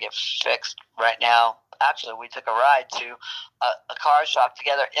not going to get fixed right now. Actually, we took a ride to a car shop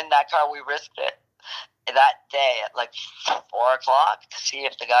together. In that car, we risked it that day at like 4 o'clock to see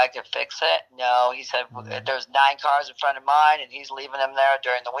if the guy could fix it. No, he said there's 9 cars in front of mine and he's leaving them there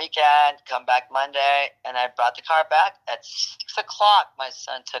during the weekend. Come back Monday. And I brought the car back at 6 o'clock. My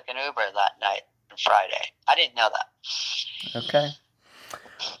son took an Uber that night on Friday. I didn't know that. Okay.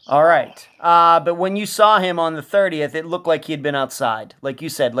 All right. But when you saw him on the 30th, it looked like he'd been outside. Like you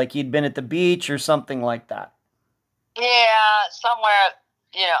said, like he'd been at the beach or something like that. Yeah, somewhere,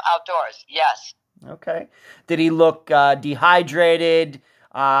 outdoors. Yes. Okay. Did he look dehydrated?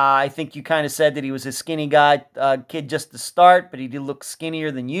 I think you kind of said that he was a skinny kid just to start, but he did look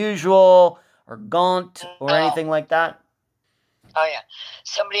skinnier than usual or gaunt or anything like that? Oh, yeah.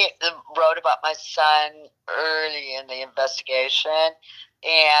 Somebody wrote about my son early in the investigation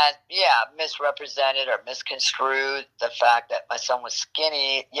and, misrepresented or misconstrued the fact that my son was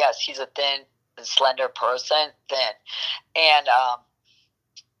skinny. Yes, he's a thin, slender person, And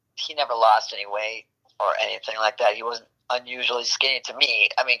he never lost any weight or anything like that. He wasn't unusually skinny to me.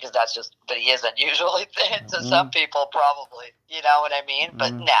 I mean, but he is unusually thin to some people probably. You know what I mean?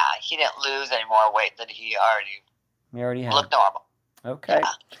 But he didn't lose any more weight than he already had. Looked normal. Okay. Yeah.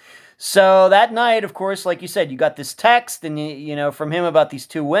 So that night, of course, like you said, you got this text and, from him about these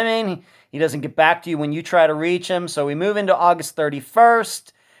 2 women. He doesn't get back to you when you try to reach him. So we move into August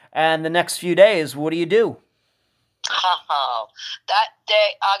 31st. And the next few days, what do you do? Oh, that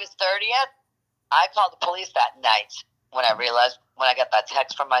day, August 30th, I called the police that night when I got that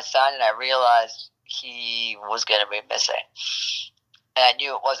text from my son and I realized he was going to be missing. And I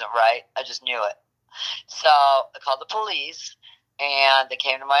knew it wasn't right. I just knew it. So I called the police and they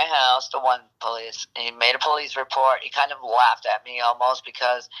came to my house, the one police, and he made a police report. He kind of laughed at me almost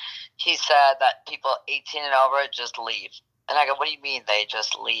because he said that people 18 and over just leave. And I go, what do you mean they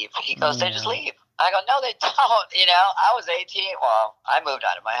just leave? He goes, they just leave. I go, no, they don't. I was 18. Well, I moved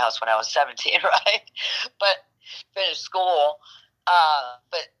out of my house when I was 17, right? But finished school.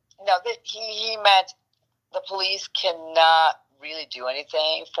 But no, he meant the police cannot really do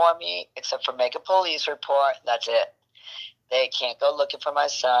anything for me except for make a police report. That's it. They can't go looking for my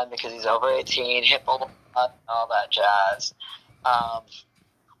son because he's over 18. all that jazz. Um,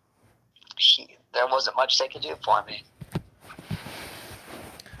 there wasn't much they could do for me.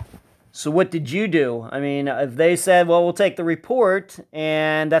 So what did you do? I mean, if they said, well, we'll take the report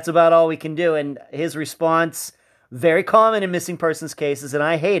and that's about all we can do, and his response, very common in missing persons cases, and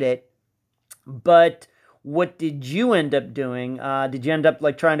I hate it, but what did you end up doing? Did you end up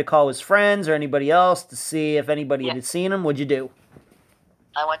like trying to call his friends or anybody else to see if anybody had seen him? What'd you do?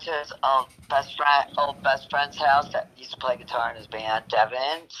 I went to his old best friend's house that used to play guitar in his band,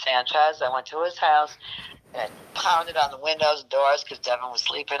 Devin Sanchez. I went to his house and pounded on the windows and doors because Devin was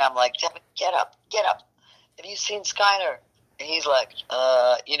sleeping. I'm like, Devin, get up. Have you seen Skyler? And he's like,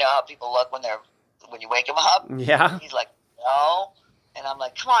 you know how people look when you wake him up? Yeah. He's like, no. And I'm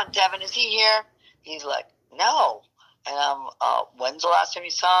like, come on, Devin, is he here? He's like, no. And I'm, when's the last time you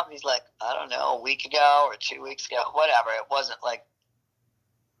saw him? He's like, I don't know, a week ago or 2 weeks ago, whatever. It wasn't like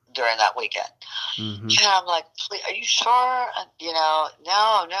during that weekend. Mm-hmm. And I'm like, are you sure? And, you know,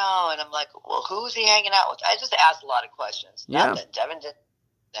 no. And I'm like, well, who's he hanging out with? I just asked a lot of questions. Yeah. Not that Devin did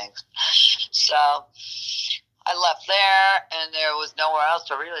things. So I left there, and there was nowhere else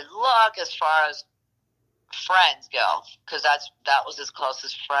to really look as far as friends go, because that was his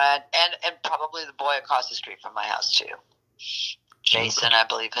closest friend, and probably the boy across the street from my house too. Jason, I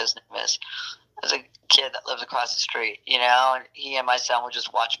believe his name is. There's a kid that lives across the street, you know, and he and my son would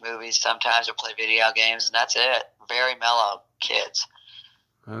just watch movies sometimes or play video games, and that's it. Very mellow kids.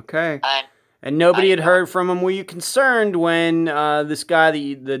 Okay. And nobody had heard from him. Were you concerned when this guy,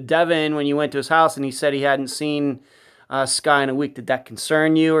 the Devin, when you went to his house and he said he hadn't seen Sky in a week? Did that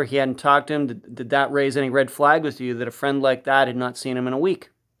concern you, or he hadn't talked to him? Did that raise any red flag with you that a friend like that had not seen him in a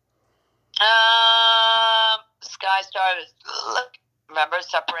week? Sky started remember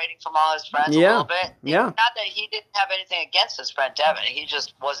separating from all his friends a little bit. Yeah. Not that he didn't have anything against his friend Devin. He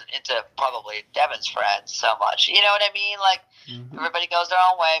just wasn't into probably Devin's friends so much. You know what I mean? Like, everybody goes their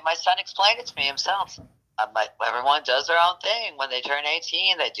own way. My son explained it to me himself. I'm like, everyone does their own thing. When they turn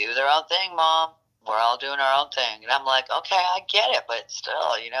 18, they do their own thing, Mom. We're all doing our own thing. And I'm like, okay, I get it, but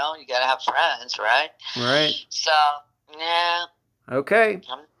still, you know, you got to have friends, right? Right. So, yeah. Okay.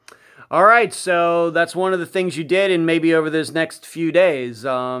 All right, so that's one of the things you did, and maybe over those next few days.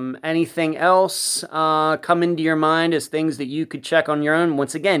 Anything else come into your mind as things that you could check on your own?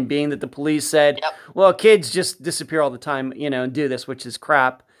 Once again, being that the police said, well, kids just disappear all the time, you know, and do this, which is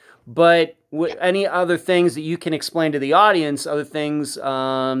crap. But any other things that you can explain to the audience, other things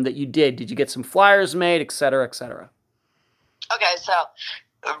that you did? Did you get some flyers made, et cetera, et cetera? Okay, so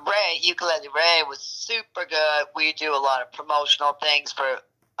Ukulele Ray was super good. We do a lot of promotional things for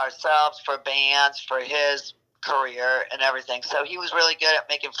ourselves, for bands, for his career and everything. So he was really good at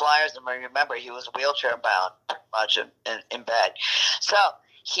making flyers, and remember, he was wheelchair bound pretty much in bed. So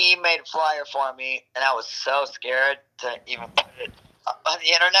he made a flyer for me, and I was so scared to even put it on the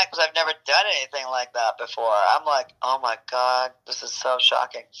internet because I've never done anything like that before. I'm like, oh my God, this is so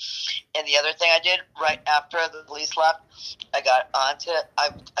shocking. And the other thing I did right after the police left, I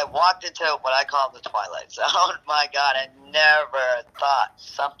walked into what I call the twilight zone. My God, I never thought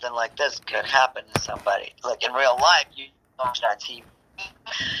something like this could happen to somebody. Like in real life, you watch on TV,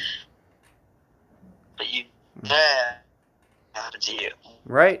 but you happen to you.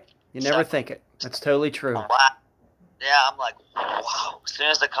 Right. You never think it. That's totally true. Wow. Yeah, I'm like, wow. As soon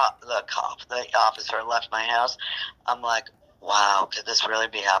as the officer left my house, I'm like, wow, could this really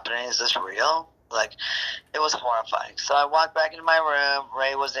be happening? Is this real? Like, it was horrifying. So I walked back into my room.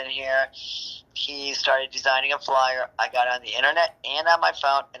 Ray was in here. He started designing a flyer. I got on the internet and on my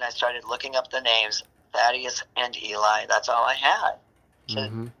phone, and I started looking up the names, Thaddeus and Eli. That's all I had.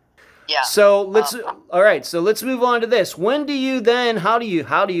 Mm-hmm. Yeah. So all right. So let's move on to this. When do you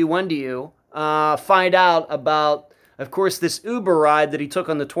find out about, of course, this Uber ride that he took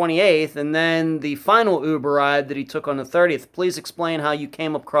on the 28th, and then the final Uber ride that he took on the 30th? Please explain how you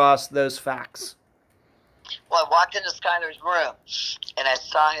came across those facts. Well, I walked into Skyler's room, and I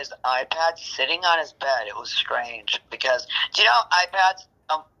saw his iPad sitting on his bed. It was strange because, do you know, iPads,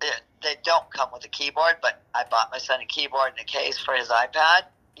 they don't come with a keyboard, but I bought my son a keyboard and a case for his iPad,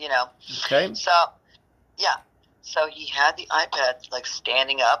 you know. Okay. So, yeah. So he had the iPad, like,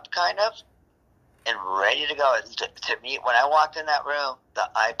 standing up, kind of, and ready to go to meet. When I walked in that room, the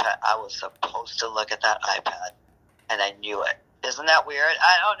iPad, I was supposed to look at that iPad, and I knew it. Isn't that weird?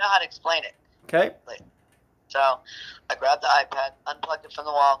 I don't know how to explain it. Okay. So I grabbed the iPad, unplugged it from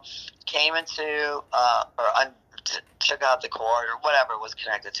the wall, came into, took out the cord or whatever was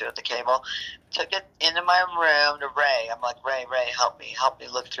connected to it, the cable, took it into my room to Ray. I'm like, Ray, help me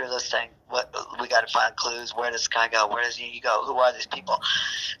look through this thing. We got to find clues. Where does this guy go? Where does he go? Who are these people?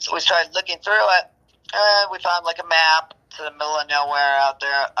 So we started looking through it, We found like a map to the middle of nowhere out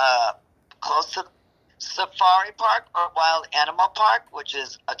there, close to Safari Park or Wild Animal Park, which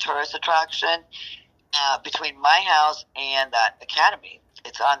is a tourist attraction between my house and that academy.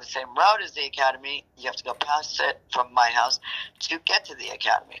 It's on the same road as the academy. You have to go past it from my house to get to the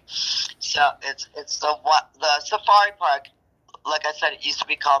academy. So it's the Safari Park. Like I said, it used to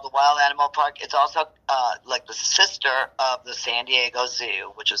be called the Wild Animal Park. It's also like the sister of the San Diego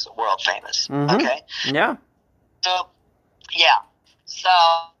Zoo, which is world famous. Mm-hmm. Okay. Yeah. So yeah. So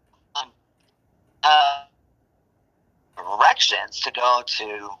directions to go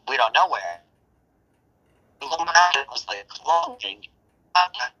to we don't know where. It was like closing.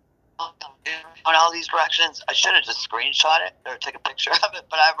 On all these directions, I should have just screenshot it or take a picture of it,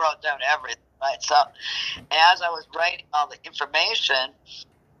 but I wrote down everything. Right, so as I was writing all the information,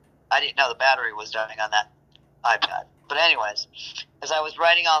 I didn't know the battery was dying on that iPad. But anyways, as I was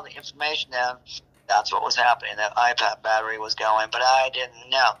writing all the information down, that's what was happening. The iPad battery was going, but I didn't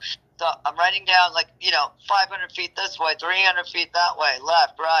know. So I'm writing down 500 feet this way, 300 feet that way,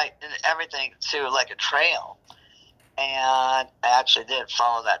 left, right, and everything to like a trail. And I actually did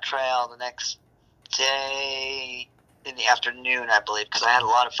follow that trail the next day in the afternoon, I believe, because I had a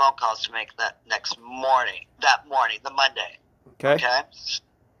lot of phone calls to make that morning, the Monday. Okay.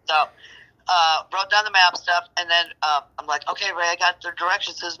 So, wrote down the map stuff, and then I'm like, okay, Ray, I got the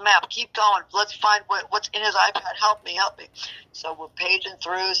directions to his map. Keep going. Let's find what's in his iPad. Help me. So we're paging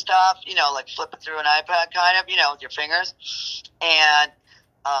through stuff, like flipping through an iPad kind of, with your fingers. And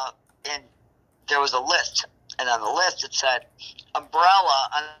there was a list. And on the list, it said umbrella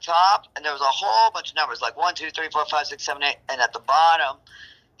on the top, and there was a whole bunch of numbers, like 1, 2, 3, 4, 5, 6, 7, 8. And at the bottom,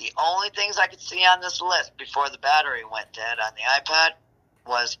 the only things I could see on this list before the battery went dead on the iPad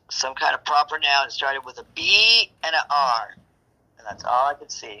was some kind of proper noun. It started with a B and an R. And that's all I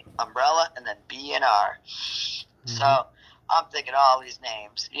could see. Umbrella and then B and R. Mm-hmm. So I'm thinking all these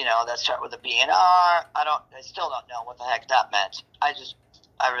names, that start with a B and R. I still don't know what the heck that meant. I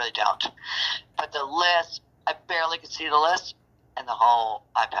really don't. But the list, I barely could see the list, and the whole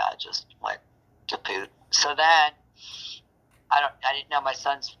iPad just went kaput. So then, I didn't know my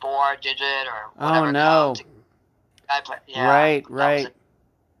son's 4-digit or whatever. Oh no! Right.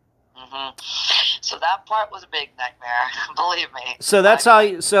 Mm-hmm. So that part was a big nightmare, believe me. So that's how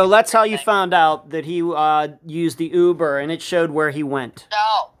you found out that he used the Uber, and it showed where he went.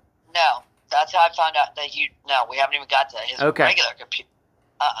 No, that's how I found out that we haven't even got to his regular computer.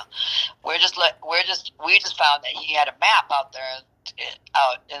 We just found that he had a map out there,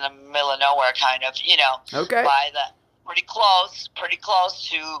 out in the middle of nowhere, kind of, Okay. by the pretty close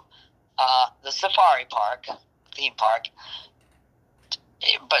to the Safari Park, theme park.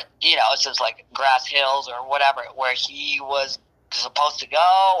 But it's just like Grass Hills or whatever, where he was supposed to go,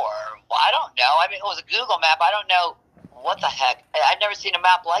 or I don't know. I mean, it was a Google map. I don't know what the heck. I'd never seen a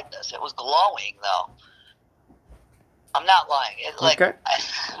map like this. It was glowing though. I'm not lying. Okay. I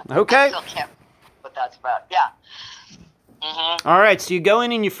still can't. What that's about. Yeah. Mm-hmm. All right. So you go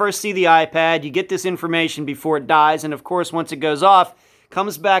in and you first see the iPad. You get this information before it dies, and of course, once it goes off,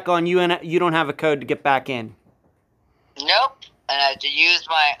 comes back on you, and you don't have a code to get back in. Nope. And I used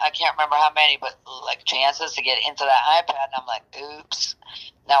I can't remember how many, but like chances to get into that iPad, and I'm like, oops,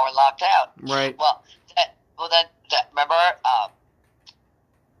 now we're locked out. Right. Well, remember,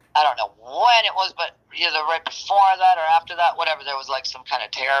 I don't know when it was, but either right before that or after that, whatever, there was like some kind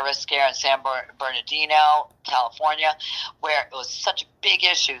of terrorist scare in San Bernardino, California, where it was such a big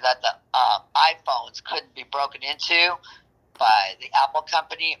issue that the iPhones couldn't be broken into by the Apple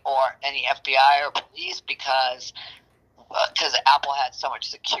company or any FBI or police because Apple had so much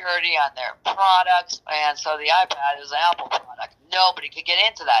security on their products, and so the iPad is an Apple product. Nobody could get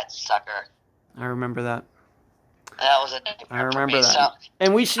into that sucker. I remember that. That was I remember that. So,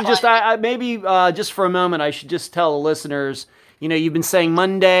 and we should just, maybe just for a moment, I should just tell the listeners, you've been saying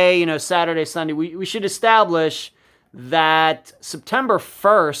Monday, Saturday, Sunday. We should establish that September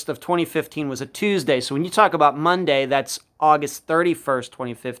 1st of 2015 was a Tuesday. So when you talk about Monday, that's August 31st,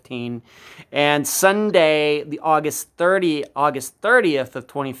 2015. And Sunday, the August 30th of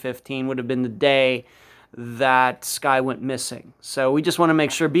 2015 would have been the day that Sky went missing. So we just want to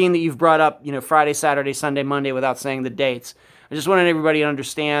make sure, being that you've brought up, Friday, Saturday, Sunday, Monday without saying the dates, I just wanted everybody to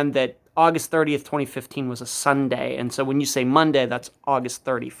understand that August 30th, 2015 was a Sunday. And so when you say Monday, that's August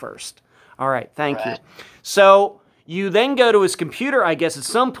 31st. All right, thank you. You then go to his computer, I guess, at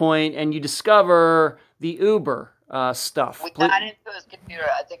some point, and you discover the Uber. stuff. We got into his computer.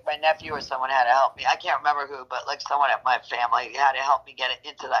 I think my nephew or someone had to help me. I can't remember who, but like someone at my family had to help me get it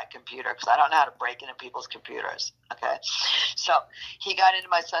into that computer because I don't know how to break into people's computers. Okay, so he got into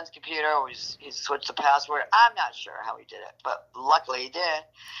my son's computer. He switched the password. I'm not sure how he did it, but luckily he did.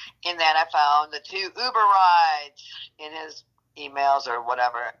 And then I found the 2 Uber rides in his emails or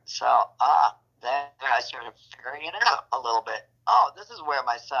whatever. So then I started figuring it out a little bit. Oh, this is where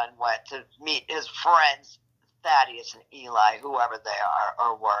my son went to meet his friends, Thaddeus and Eli, whoever they are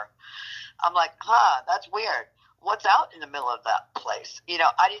or were. I'm like, that's weird. What's out in the middle of that place? You know,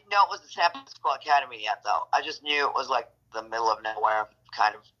 I didn't know it was the San Francisco Academy yet, though. I just knew it was like the middle of nowhere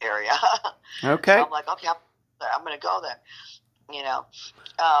kind of area. Okay. So I'm like, okay, I'm going to go there. You know,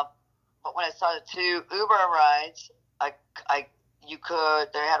 but when I saw the 2 Uber rides,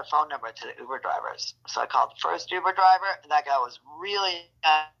 they had a phone number to the Uber drivers. So I called the first Uber driver, and that guy was really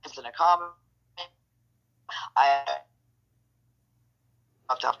nice and accommodating. I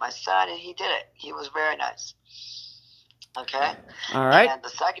dropped off my son, and he did it. He was very nice. Okay? All right. And the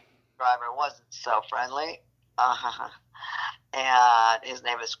second driver wasn't so friendly. And his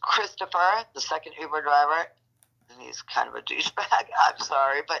name is Christopher, the second Uber driver. And he's kind of a douchebag. I'm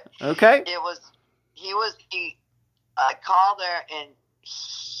sorry, but okay. I called there, and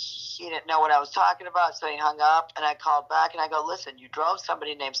he didn't know what I was talking about, so he hung up, and I called back, and I go, listen, you drove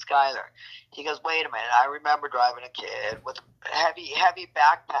somebody named Skyler. He goes, wait a minute, I remember driving a kid with a heavy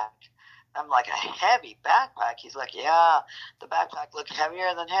backpack. I'm like, a heavy backpack? He's like, yeah, the backpack looked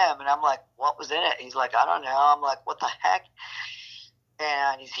heavier than him. And I'm like, what was in it? He's like, I don't know. I'm like, what the heck?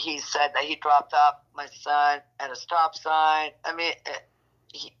 And he said that he dropped off my son at a stop sign. I mean,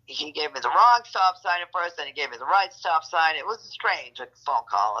 he gave me the wrong stop sign at first, then he gave me the right stop sign. It was a strange phone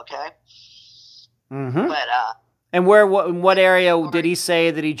call, okay? Mm-hmm. But and what area did he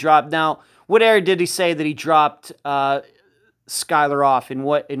say that he dropped? Now, what area did he say that he dropped Skyler off? In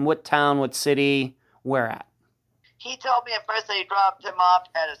what town? What city? Where at? He told me at first that he dropped him off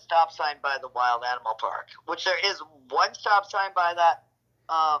at a stop sign by the Wild Animal Park, which there is one stop sign by that,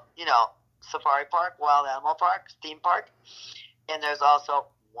 Safari Park, Wild Animal Park, theme park. And there's also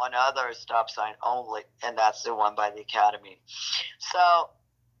one other stop sign only, and that's the one by the Academy. So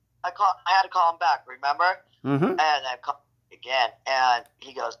I had to call him back, remember? Mm-hmm. And I called him again, and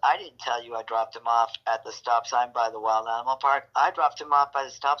he goes, I didn't tell you I dropped him off at the stop sign by the Wild Animal Park. I dropped him off by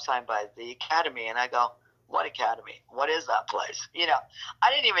the stop sign by the Academy. And I go, what Academy? What is that place? You know,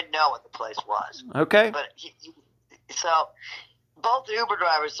 I didn't even know what the place was. Okay. But so both the Uber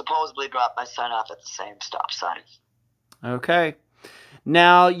drivers supposedly dropped my son off at the same stop sign. Okay.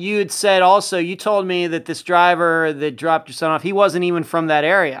 Now, you had said also, you told me that this driver that dropped your son off, he wasn't even from that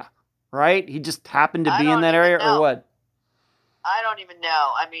area, right? He just happened to be in that area, or what? I don't even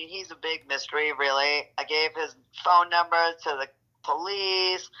know. I mean, he's a big mystery, really. I gave his phone number to the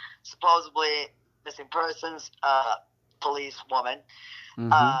police, supposedly missing persons, police woman.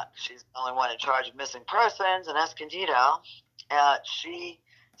 Mm-hmm. She's the only one in charge of missing persons in Escondido. She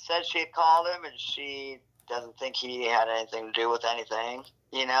said she had called him, and she doesn't think he had anything to do with anything,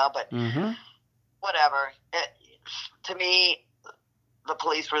 but mm-hmm. whatever. To me, the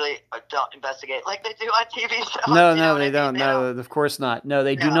police really don't investigate like they do on TV shows. No, they don't. No, of course not. No,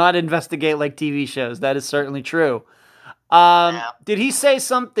 they do not investigate like TV shows. That is certainly true. Did he say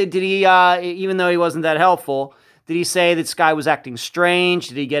something? Did he, even though he wasn't that helpful, did he say that Sky was acting strange?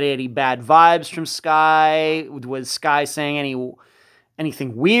 Did he get any bad vibes from Sky? Was Sky saying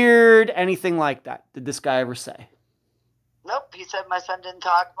anything weird? Anything like that? Did this guy ever say? Nope. He said my son didn't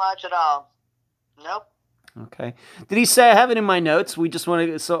talk much at all. Nope. Okay. Did he say, I have it in my notes, we just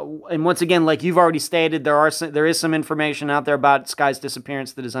want to, and once again, like you've already stated, there is some information out there about Sky's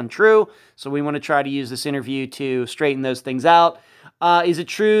disappearance that is untrue, so we want to try to use this interview to straighten those things out. Is it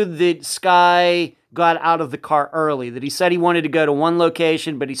true that Sky got out of the car early, that he said he wanted to go to one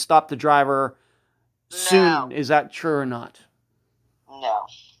location, but he stopped the driver soon? No. Is that true or not? No.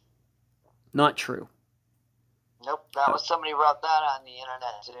 Not true. Nope. That was somebody wrote that on the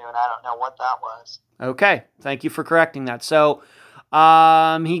internet too, and I don't know what that was. Okay. Thank you for correcting that. So,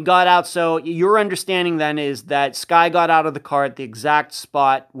 he got out. So your understanding then is that Sky got out of the car at the exact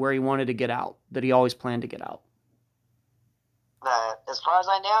spot where he wanted to get out, that he always planned to get out. As far as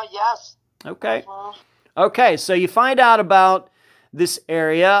I know, yes. Okay. Mm-hmm. Okay. So you find out about this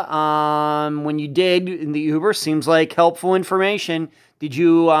area when you did in the Uber. Seems like helpful information. Did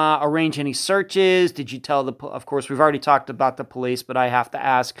you arrange any searches? Did you tell of course, we've already talked about the police, but I have to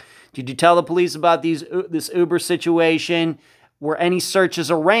ask, did you tell the police about this Uber situation? Were any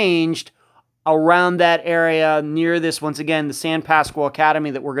searches arranged around that area near this, once again, the San Pasqual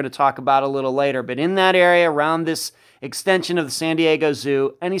Academy that we're going to talk about a little later. But in that area around this extension of the San Diego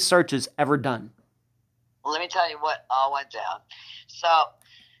Zoo, any searches ever done? Well, let me tell you what all went down. So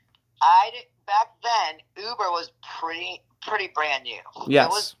back then, Uber was pretty brand new. Yes. It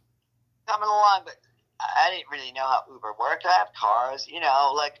was coming along, but I didn't really know how Uber worked. I have cars,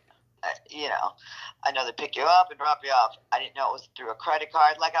 I know they pick you up and drop you off. I didn't know it was through a credit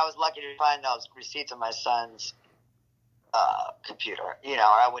card. Like, I was lucky to find those receipts on my son's computer, or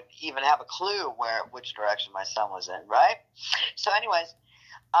I wouldn't even have a clue which direction my son was in, right? So anyways,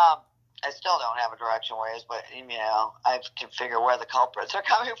 I still don't have a direction where he is, but, I can figure where the culprits are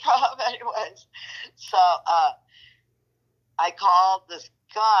coming from anyways. So I called this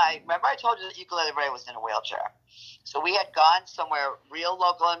guy. Remember I told you that Ukulele Ray was in a wheelchair? So we had gone somewhere real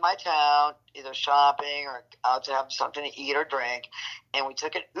local in my town, either shopping or out to have something to eat or drink, and we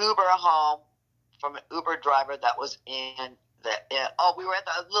took an Uber home from an Uber driver that was we were at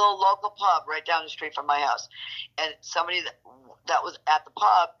the little local pub right down the street from my house, and somebody that was at the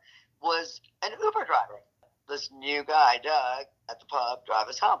pub was an Uber driver. This new guy, Doug, at the pub, drive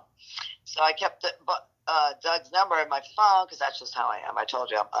us home. So I kept Doug's number in my phone, because that's just how I am. I told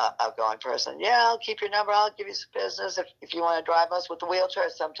you I'm an outgoing person. Yeah, I'll keep your number. I'll give you some business if you want to drive us with the wheelchair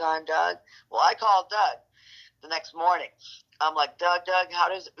sometime, Doug. Well, I called Doug the next morning. I'm like, Doug, how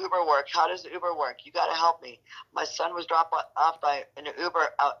does Uber work? You got to help me. My son was dropped off by an Uber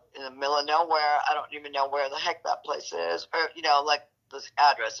out in the middle of nowhere. I don't even know where the heck that place is. Or, like this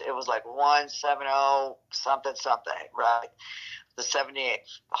address. It was like 170 something, right? The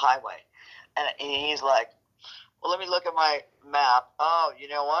 78th highway. And he's like, well, let me look at my map. Oh, you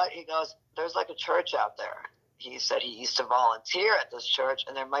know what? He goes, there's like a church out there. He said he used to volunteer at this church,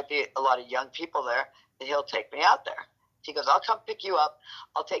 and there might be a lot of young people there, and he'll take me out there. He goes, I'll come pick you up.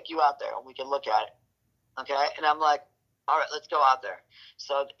 I'll take you out there, and we can look at it. Okay? And I'm like, all right, let's go out there.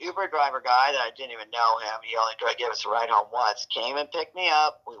 So the Uber driver guy that I didn't even know him, he only gave us a ride home once, came and picked me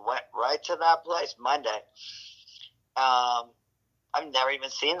up. We went right to that place Monday. I've never even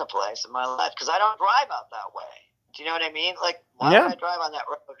seen the place in my life because I don't drive out that way. Do you know what I mean? Like, why would I drive on that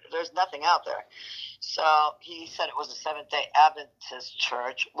road? There's nothing out there. So he said it was a Seventh-day Adventist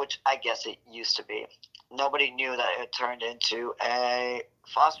church, which I guess it used to be. Nobody knew that it turned into a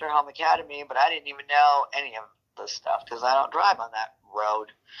foster home academy, but I didn't even know any of this stuff because I don't drive on that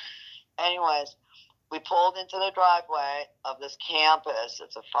road. Anyways, we pulled into the driveway of this campus.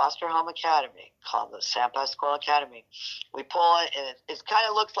 It's a foster home academy called the San Pasqual Academy. We pull in, and it kind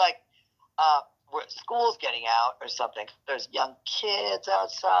of looks like where school's getting out or something. There's young kids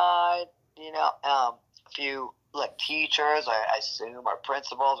outside, a few like teachers, I assume, or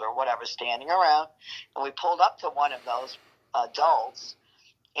principals or whatever standing around. And we pulled up to one of those adults,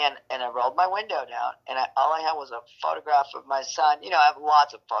 and I rolled my window down, and all I had was a photograph of my son. I have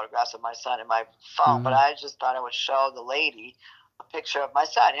lots of photographs of my son in my phone, but I just thought I would show the lady a picture of my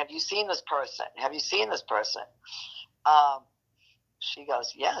son. Have you seen this person? She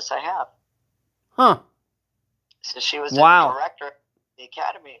goes, yes, I have. Huh. So she was the director of the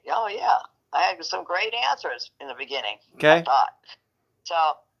academy. Oh, yeah. I had some great answers in the beginning. Okay. I thought. So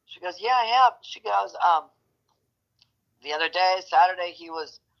she goes, yeah, I have. She goes, the other day, Saturday, he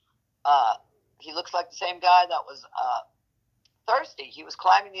looks like the same guy that was thirsty. He was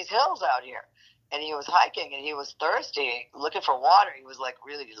climbing these hills out here, and he was hiking, and he was thirsty, looking for water. He was like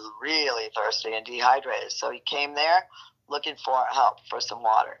really, really thirsty and dehydrated. So he came there looking for help for some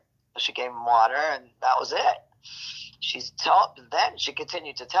water. So she gave him water, and that was it. Then she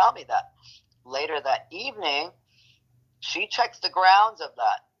continued to tell me that later that evening, she checks the grounds of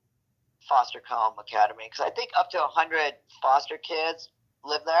that foster home academy, because I think up to 100 foster kids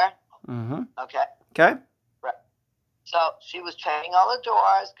live there. Mm-hmm. Okay. Right. So she was checking all the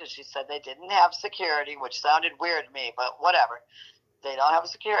doors because she said they didn't have security, which sounded weird to me, but whatever. They don't have a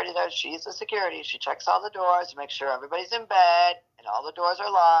security there. She's the security. She checks all the doors to make sure everybody's in bed and all the doors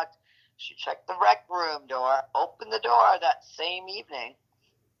are locked. She checked the rec room door, opened the door that same evening,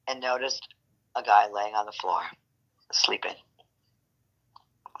 and noticed a guy laying on the floor, sleeping.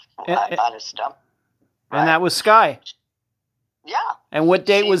 On his stomach. And that was Sky. Yeah. And what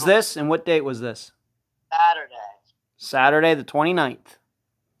date was this? Saturday the 29th.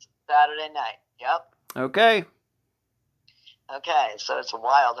 Saturday night. Yep. Okay. So it's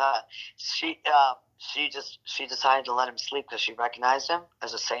wild, huh? She decided to let him sleep because she recognized him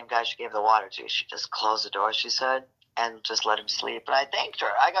as the same guy she gave the water to. She just closed the door, she said, and just let him sleep. And I thanked her.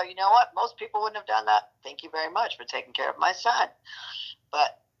 I go, you know what? Most people wouldn't have done that. Thank you very much for taking care of my son.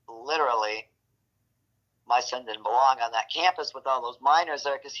 But literally, my son didn't belong on that campus with all those minors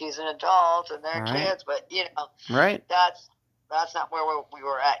there because he's an adult and they're kids. But right, that's not where we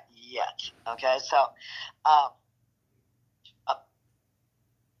were at yet. Okay, so uh,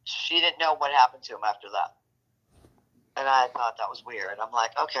 she didn't know what happened to him after that, and I thought that was weird. I'm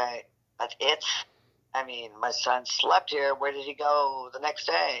like, okay, that's it. I mean, my son slept here. Where did he go the next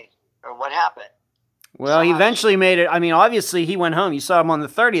day, or what happened? Well, he eventually made it. I mean, obviously, he went home. You saw him on the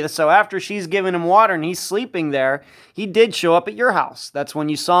 30th. So after she's giving him water and he's sleeping there, he did show up at your house. That's when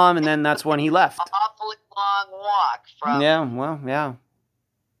you saw him, and then that's when he left. Awfully long walk from. Yeah, well, yeah.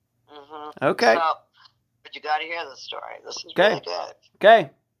 Mm-hmm. Okay. So, but you got to hear this story. This is really good. Okay.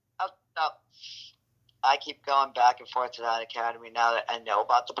 So, I keep going back and forth to that academy now that I know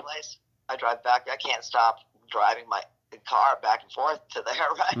about the place. I drive back. I can't stop driving my car back and forth to there,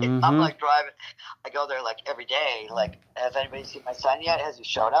 right? Mm-hmm. I'm like driving. I go there like every day. Like, has anybody seen my son yet? Has he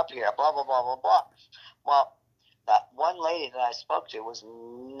showed up here? Blah, blah, blah, blah, blah. Well, that one lady that I spoke to was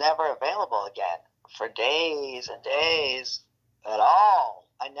never available again for days and days at all.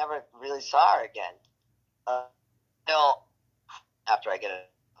 I never really saw her again until after I get an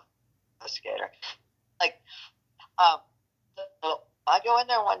investigator. Like, I go in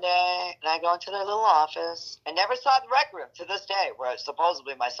there one day, and I go into their little office. I never saw the rec room to this day, where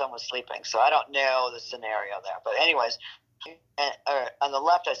supposedly my son was sleeping. So I don't know the scenario there. But anyways, on the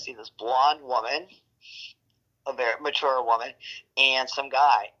left, I see this blonde woman, a very mature woman, and some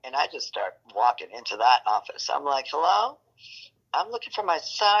guy. And I just start walking into that office. I'm like, hello? I'm looking for my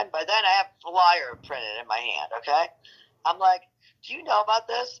son. By then, I have a flyer printed in my hand, okay? I'm like, do you know about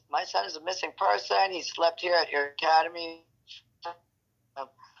this? My son is a missing person. He slept here at your academy.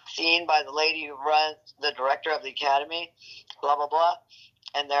 Seen by the lady who runs, the director of the academy, blah blah blah,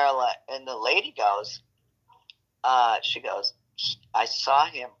 and they're like, and the lady goes, she goes, I saw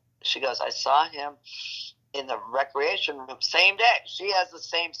him. She goes, I saw him in the recreation room same day. She has the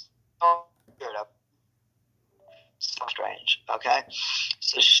same story. So strange. Okay,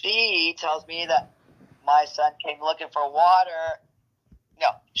 so she tells me that my son came looking for water.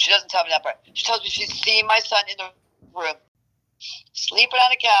 No, she doesn't tell me that part. She tells me she's seen my son in the room, sleeping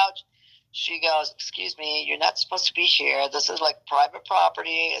on a couch. She goes, excuse me, you're not supposed to be here. This is like private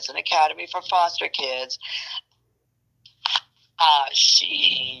property. It's an academy for foster kids.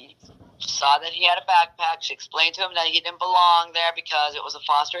 She saw that he had a backpack. She explained to him that he didn't belong there because it was a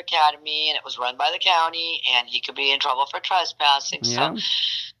foster academy and it was run by the county and he could be in trouble for trespassing. Yeah. So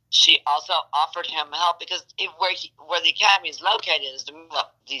she also offered him help because where the academy is located is the middle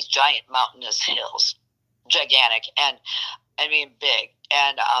of these giant mountainous hills, gigantic, and I mean big,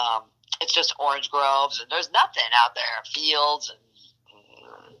 and it's just orange groves, and there's nothing out there, fields and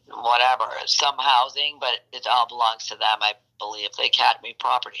whatever, some housing, but it all belongs to them, I believe, the academy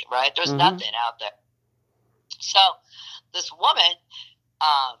property, right? There's nothing out there. So this woman,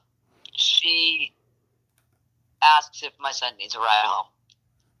 she asks if my son needs a ride home.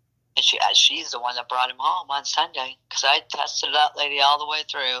 And she's the one that brought him home on Sunday because I tested that lady all the way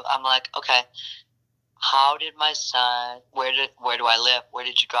through. I'm like, okay, how did my son, where do I live? Where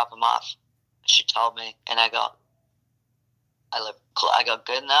did you drop him off? She told me, and I go,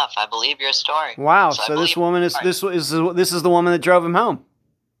 good enough. I believe your story. Wow. So this woman is this is the woman that drove him home.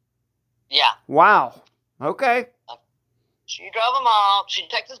 Yeah. Wow. Okay. She drove him home. She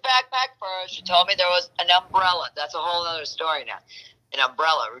checked his backpack first. She told me there was an umbrella. That's a whole other story now. An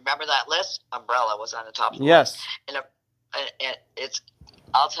umbrella. Remember that list? Umbrella was on the top of the list. And it's,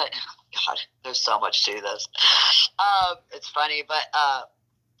 I'll tell you, God, there's so much to this. It's funny, but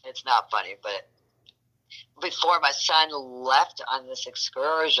it's not funny. But before my son left on this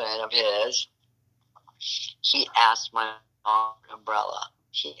excursion of his, he asked my mom for an umbrella.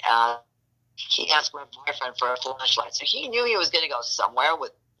 He asked my boyfriend for a flashlight. So he knew he was going to go somewhere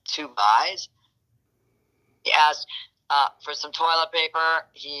with two guys. He asked for some toilet paper.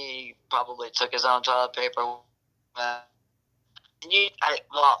 He probably took his own toilet paper.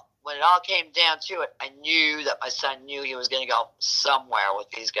 When it all came down to it, I knew that my son knew he was going to go somewhere with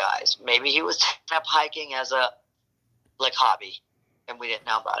these guys. Maybe he was taking up hiking as a hobby, and we didn't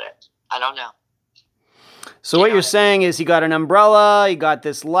know about it. I don't know. So what you're saying is he got an umbrella, he got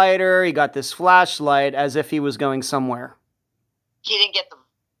this lighter, he got this flashlight as if he was going somewhere. He didn't get the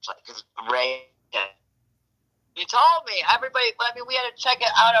flashlight because Ray did. He told me, everybody, I mean, we had to check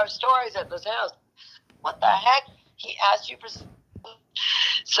out our stories at this house. What the heck? He asked you for...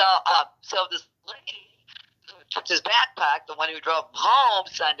 So this lady who took his backpack, the one who drove him home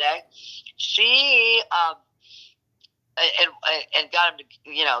Sunday, she, and got him to,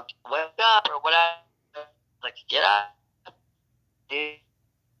 wake up or whatever. Like, get up.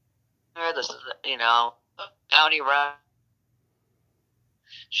 This is, county road.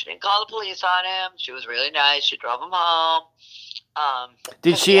 She didn't call the police on him. She was really nice. She drove him home.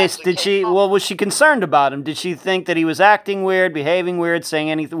 Did she, what was she concerned about him? Did she think that he was acting weird, behaving weird, saying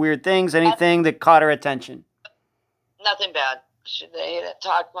any weird things, anything that caught her attention? Nothing bad. They didn't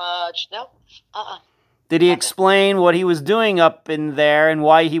talk much. Nope. Did he explain what he was doing up in there and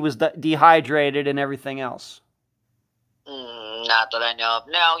why he was dehydrated and everything else? Not that I know of.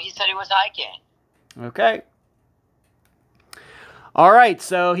 No, he said he was hiking. Okay. All right,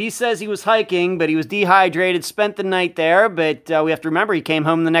 so he says he was hiking, but he was dehydrated, spent the night there, but we have to remember he came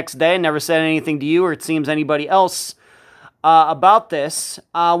home the next day and never said anything to you or it seems anybody else about this.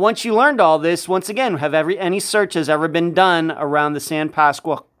 Once you learned all this, once again, have any searches ever been done around the San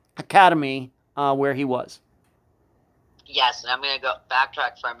Pasqual Academy where he was? Yes, and I'm going to go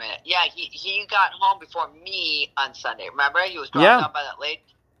backtrack for a minute. Yeah, he got home before me on Sunday. Remember? He was dropped off by that lady.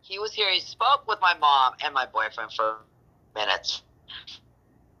 He was here. He spoke with my mom and my boyfriend for minutes.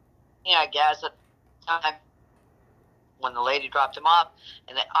 Yeah, I guess at the time when the lady dropped him off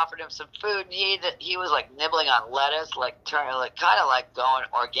and they offered him some food, and he was like nibbling on lettuce, like turning like kind of like going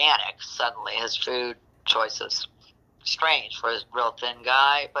organic. Suddenly, his food choices strange for his real thin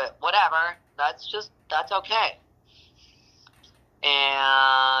guy, but whatever. That's okay.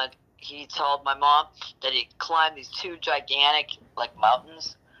 And he told my mom that he climbed these two gigantic like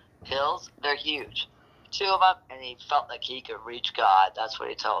mountains, hills. They're huge. Two of them, and he felt like he could reach God. That's what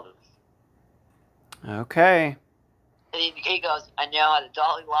he told him. Okay. And he goes, I know how the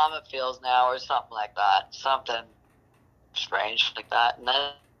Dalai Lama feels now, or something like that. Something strange like that. And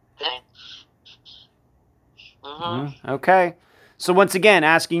then, Okay. So once again,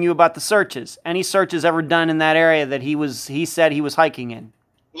 asking you about the searches. Any searches ever done in that area that he said he was hiking in?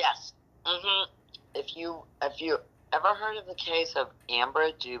 Yes. If you ever heard of the case of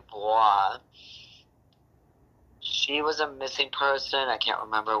Amber Dubois, she was a missing person. I can't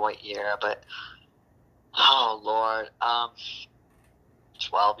remember what year, but oh Lord,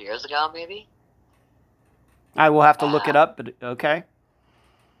 12 years ago maybe. I will have to look it up, but okay.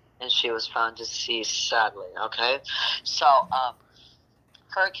 And she was found deceased, sadly. Okay, so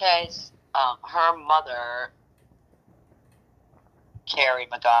her case, her mother, Carrie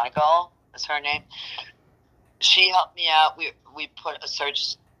McGonigal is her name. She helped me out. We put a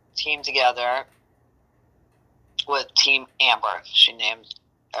search team together with Team Amber. She named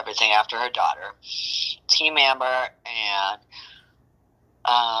everything after her daughter. Team Amber, and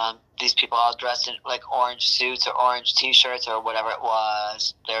these people all dressed in like orange suits or orange t-shirts or whatever it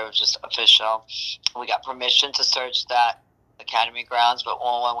was. They were just official. We got permission to search that academy grounds, but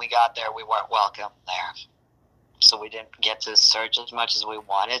when we got there, we weren't welcome there. So we didn't get to search as much as we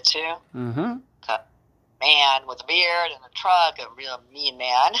wanted to. Man with a beard and a truck, a real mean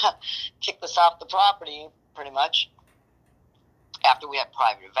man, kicked us off the property pretty much after we had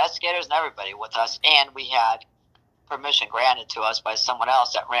private investigators and everybody with us, and we had permission granted to us by someone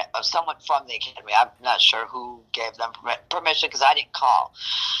else someone from the academy. I'm not sure who gave them permission because I didn't call.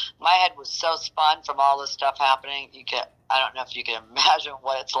 My head was so spun from all this stuff happening. I don't know if you can imagine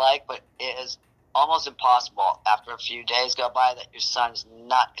what it's like, but it is almost impossible after a few days go by that your son's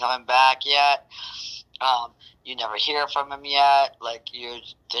not coming back yet. You never hear from him yet.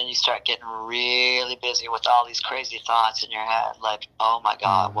 Then you start getting really busy with all these crazy thoughts in your head. Like, oh my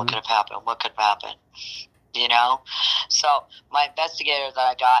God, what could have happened? What could have happened? You know? So my investigator that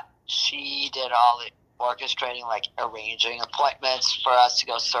I got, she did all the orchestrating, like arranging appointments for us to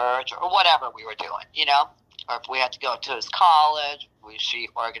go search or whatever we were doing, you know? Or if we had to go to his college, she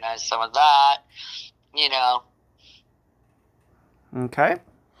organized some of that, you know? Okay.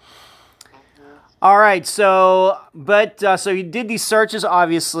 All right, so you did these searches,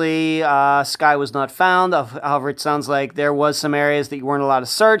 obviously. Sky was not found. However, it sounds like there was some areas that you weren't allowed to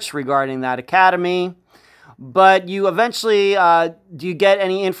search regarding that academy. But you eventually, do you get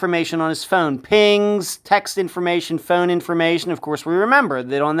any information on his phone? Pings, text information, phone information. Of course, we remember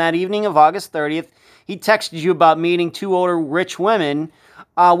that on that evening of August 30th, he texted you about meeting two older rich women.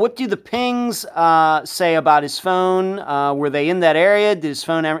 What do the pings say about his phone? Were they in that area? Did his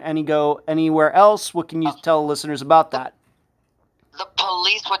phone go anywhere else? What can you tell listeners about that? The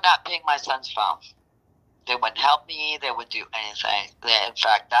police would not ping my son's phone. They wouldn't help me. They wouldn't do anything. In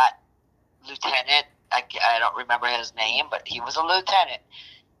fact, that lieutenant, I don't remember his name, but he was a lieutenant.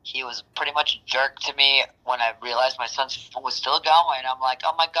 He was pretty much a jerk to me when I realized my son's phone was still going. I'm like,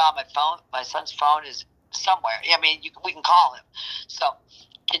 oh my God, my son's phone is somewhere. I mean, we can call him. So,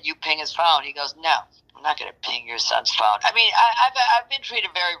 can you ping his phone? He goes, no, I'm not going to ping your son's phone. I mean, I've been treated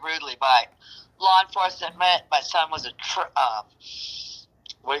very rudely by law enforcement. My son was a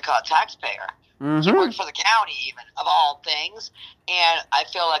taxpayer. He worked for the county, even, of all things. And I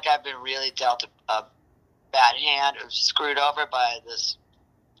feel like I've been really dealt a bad hand or screwed over by this,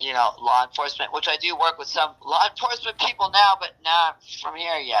 law enforcement, which I do work with some law enforcement people now, but not from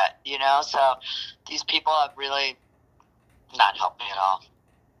here yet, So these people have really not helped me at all.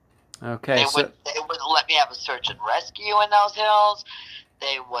 Okay. They wouldn't let me have a search and rescue in those hills.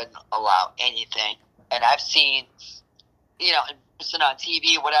 They wouldn't allow anything. And I've seen, on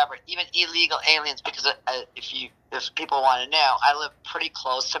TV, whatever, even illegal aliens, because if people want to know, I live pretty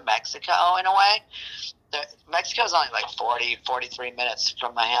close to Mexico in a way. Mexico's only like 43 minutes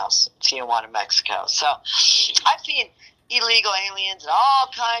from my house, Tijuana, Mexico. So I've seen illegal aliens and all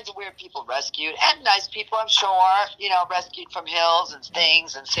kinds of weird people rescued, and nice people, I'm sure, rescued from hills and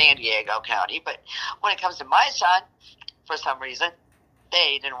things in San Diego County. But when it comes to my son, for some reason,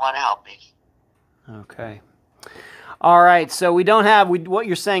 they didn't want to help me. Okay. All right. So what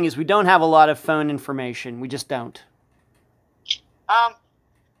you're saying is we don't have a lot of phone information. We just don't.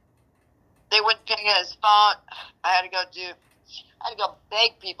 They wouldn't ping his phone. I had to go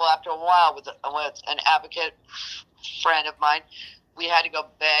beg people after a while with an advocate friend of mine. We had to go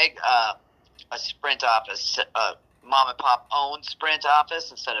beg a Sprint office, a mom and pop owned Sprint office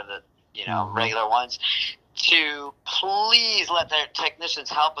instead of the regular ones, to please let their technicians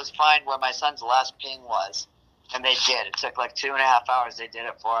help us find where my son's last ping was. And they did. It took like 2.5 hours. They did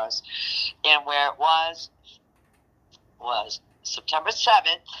it for us. And where it was September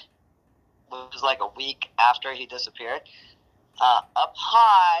 7th. It was like a week after he disappeared. Up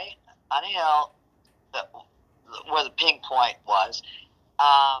high on a hill, where the ping point was,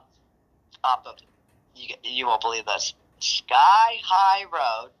 off of, you won't believe this, Sky High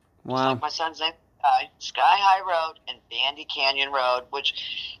Road. Wow. Like my son's name, Sky High Road and Bandy Canyon Road, which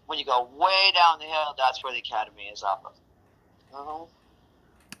when you go way down the hill, that's where the academy is off of.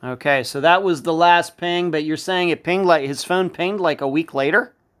 Okay, so that was the last ping, but you're saying his phone pinged like a week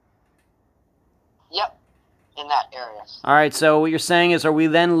later? Yep, in that area. All right, so what you're saying is, are we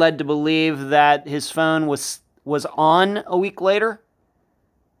then led to believe that his phone was on a week later?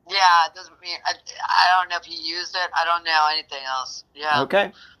 Yeah, it doesn't mean, I don't know if he used it. I don't know anything else. Yeah.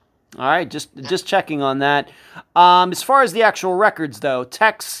 Okay. All right, just checking on that. As far as the actual records, though,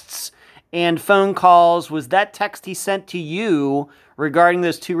 texts and phone calls, was that text he sent to you regarding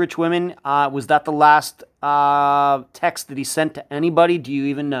those two rich women, was that the last text that he sent to anybody? Do you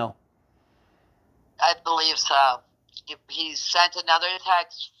even know? I believe so. He sent another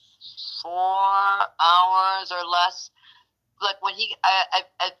text 4 hours or less. Like when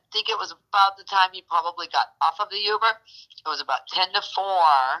I think it was about the time he probably got off of the Uber. It was about 10 to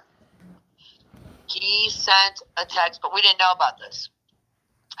 4. He sent a text, but we didn't know about this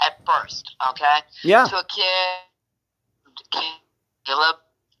at first, okay? Yeah. To a kid, Caleb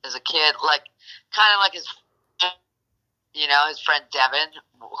is a kid, kind of like his friend Devin,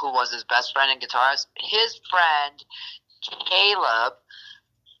 who was his best friend and guitarist. His friend Caleb,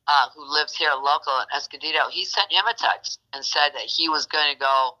 who lives here local in Escondido, he sent him a text and said that he was going to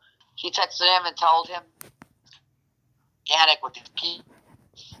go. He texted him and told him, panic with these people.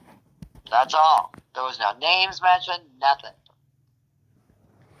 That's all. There was no names mentioned, nothing.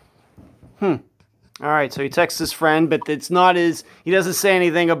 All right, so he texts his friend, but he doesn't say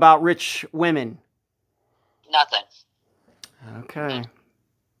anything about rich women. Nothing. Okay.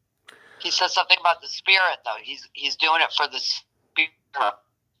 He says something about the spirit, though. He's doing it for the spirit.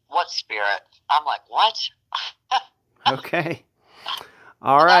 What spirit? I'm like, what? Okay.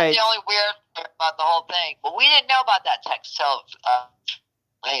 All right. That's the only weird thing about the whole thing. But we didn't know about that text till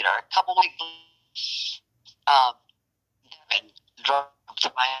later. A couple weeks. Devin drove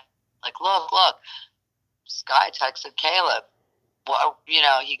to my house. Like, look. Sky texted Caleb. Well,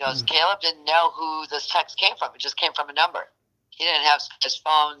 he goes, Caleb didn't know who this text came from. It just came from a number. He didn't have his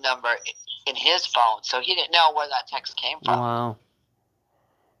phone number in his phone, so he didn't know where that text came from. Wow.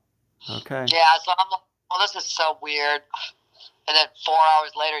 Okay. Yeah, so I'm like, well, this is so weird. And then 4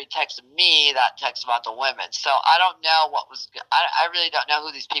 hours later, he texted me that text about the women. So I don't know I really don't know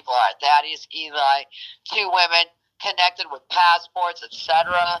who these people are. Thaddeus, Eli, 2 women connected with passports,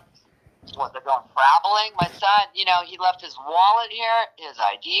 etc. What, they're going traveling? My son, he left his wallet here, his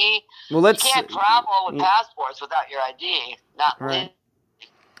ID. Well, you can't travel with passports without your ID. Not right.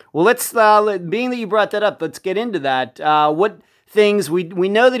 Well, let's being that you brought that up, let's get into that. What things we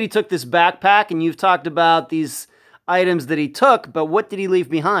know that he took this backpack, and you've talked about these items that he took, but what did he leave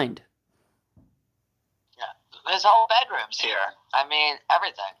behind? Yeah, his whole bedroom's here. I mean,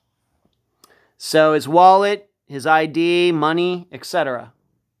 everything. So his wallet, his ID, money, etc.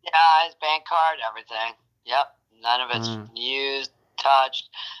 Yeah, his bank card, everything. Yep, none of it's used, touched.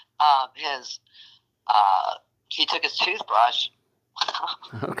 his he took his toothbrush.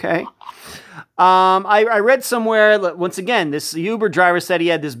 Okay. I read somewhere that, once again, this Uber driver said he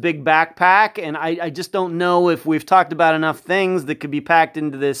had this big backpack, and I just don't know if we've talked about enough things that could be put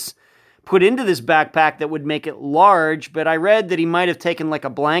into this backpack that would make it large, but I read that he might have taken like a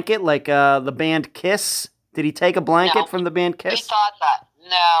blanket, like the band Kiss. Did he take a blanket from the band Kiss? We thought that.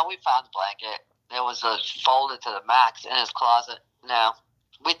 No, we found the blanket. It was folded to the max in his closet. No,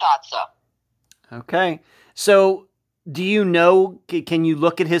 we thought so. Okay. So, do you know, can you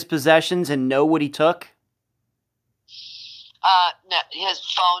look at his possessions and know what he took? No, his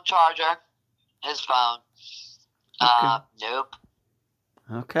phone charger. His phone. Okay. Nope.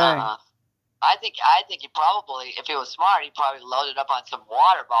 Okay. I think he probably, if he was smart, he probably loaded up on some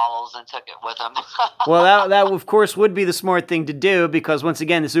water bottles and took it with him. Well, that of course would be the smart thing to do, because once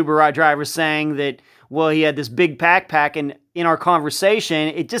again, this Uber ride driver is saying that, well, he had this big backpack, and in our conversation,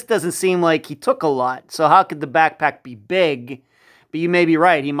 it just doesn't seem like he took a lot. So how could the backpack be big? But you may be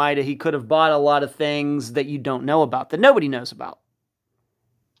right. He could have bought a lot of things that you don't know about, that nobody knows about.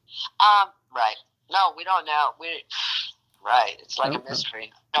 Right. No, we don't know. Right. It's like a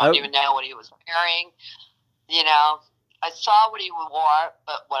mystery. I don't even know what he was wearing. You know, I saw what he wore,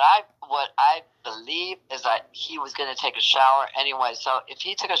 but what I believe is that he was going to take a shower anyway. So if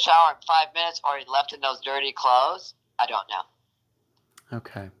he took a shower in 5 minutes or he left in those dirty clothes, I don't know.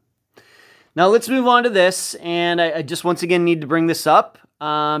 Okay. Now let's move on to this. And I just once again need to bring this up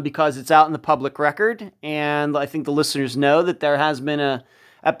because it's out in the public record. And I think the listeners know that there has been a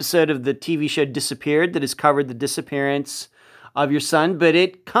episode of the TV show Disappeared that has covered the disappearance of your son, but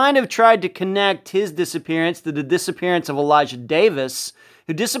it kind of tried to connect his disappearance to the disappearance of Elijah Davis,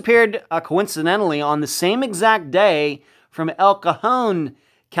 who disappeared coincidentally on the same exact day from El Cajon,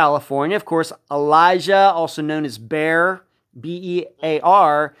 California. Of course, Elijah, also known as Bear,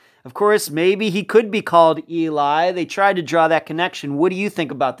 B-E-A-R. Of course, maybe he could be called Eli. They tried to draw that connection. What do you think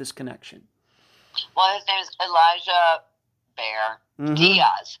about this connection? Well, his name is Elijah Bear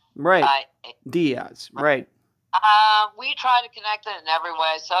Diaz. Right. Diaz, right. We tried to connect it in every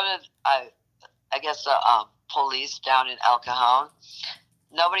way. So did I guess the police down in El Cajon.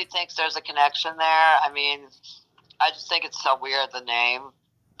 Nobody thinks there's a connection there. I mean, I just think it's so weird, the name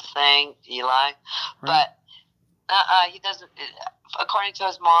thing, Eli. Right. But he doesn't. According to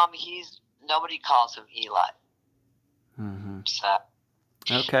his mom, nobody calls him Eli. Mm-hmm. So.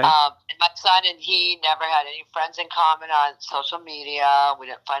 Okay. And my son and he never had any friends in common on social media. We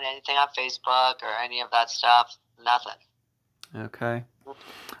didn't find anything on Facebook or any of that stuff. Nothing. Okay.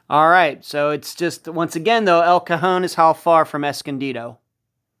 All right. So it's just, once again, though, El Cajon is how far from Escondido?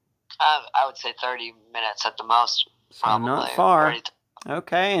 I would say 30 minutes at the most. So probably. Not far.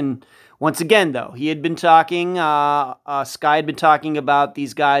 Okay. And once again, though, he had been talking, Sky had been talking about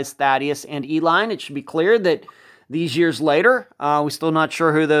these guys, Thaddeus and Eli. It should be clear that these years later, we're still not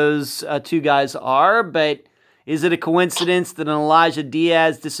sure who those two guys are, but is it a coincidence that an Elijah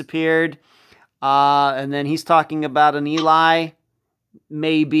Diaz disappeared? And then he's talking about an Eli?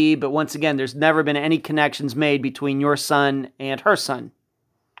 Maybe, but once again, there's never been any connections made between your son and her son.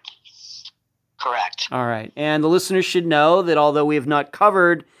 Correct. All right. And the listeners should know that although we have not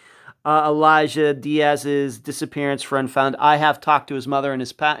covered Elijah Diaz's disappearance for Unfound, I have talked to his mother in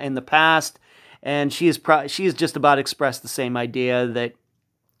the past. And she has just about expressed the same idea, that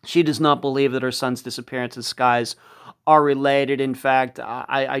she does not believe that her son's disappearance and Sky's are related. In fact,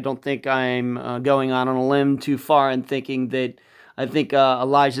 I don't think I'm going on a limb too far in thinking that I think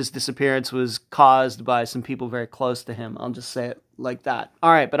Elijah's disappearance was caused by some people very close to him. I'll just say it like that.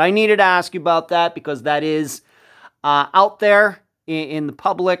 All right, but I needed to ask you about that because that is out there in the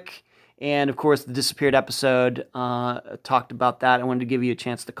public. And, of course, the Disappeared episode talked about that. I wanted to give you a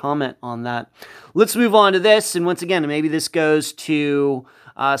chance to comment on that. Let's move on to this. And once again, maybe this goes to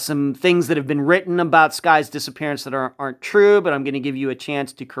some things that have been written about Sky's disappearance that aren't true, but I'm going to give you a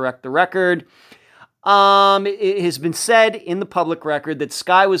chance to correct the record. It has been said in the public record that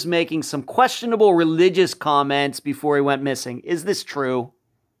Sky was making some questionable religious comments before he went missing. Is this true?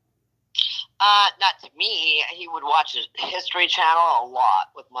 Not to me. He would watch the History Channel a lot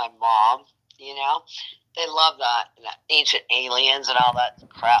with my mom, you know. They love that ancient aliens and all that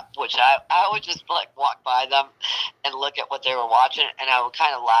crap, which I would just walk by them and look at what they were watching, and I would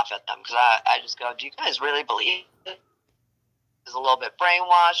kind of laugh at them because I just go, do you guys really believe it? It's a little bit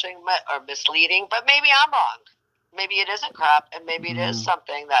brainwashing or misleading, but maybe I'm wrong. Maybe it isn't crap, and maybe it is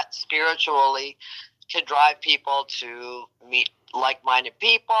something that spiritually could drive people to meet like-minded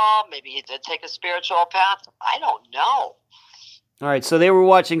people. Maybe he did take a spiritual path. I don't know. All right, so they were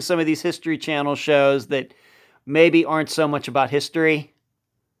watching some of these History Channel shows that maybe aren't so much about history.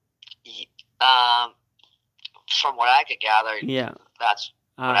 From what I could gather, yeah, that's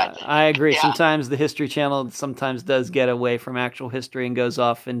what I think. I agree. Yeah. Sometimes the History Channel sometimes does get away from actual history and goes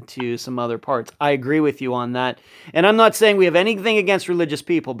off into some other parts. I agree with you on that. And I'm not saying we have anything against religious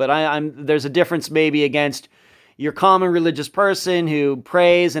people, but there's a difference maybe against your common religious person who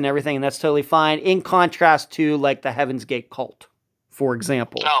prays and everything, and that's totally fine, in contrast to like the Heaven's Gate cult, for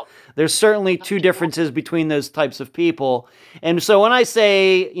example. Oh. There's certainly two differences between those types of people. And so when I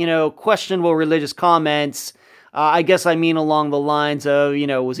say, questionable religious comments, I guess I mean along the lines of,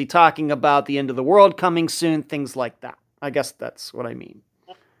 was he talking about the end of the world coming soon? Things like that. I guess that's what I mean.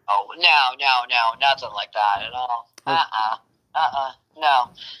 Oh, no, nothing like that at all. No.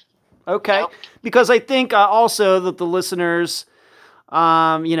 Okay. Nope. Because I think also that the listeners,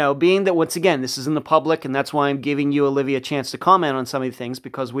 being that once again, this is in the public, and that's why I'm giving you, Olivia, a chance to comment on some of the things,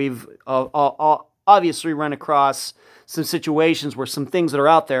 because we've obviously run across some situations where some things that are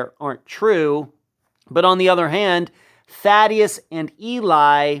out there aren't true. But on the other hand, Thaddeus and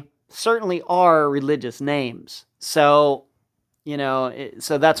Eli certainly are religious names. So,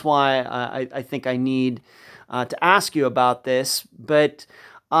 so that's why I think I need to ask you about this. But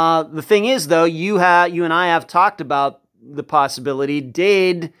the thing is, though, you and I have talked about the possibility.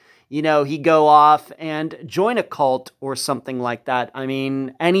 Did he go off and join a cult or something like that? I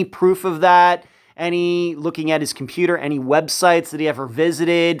mean, any proof of that? Any looking at his computer? Any websites that he ever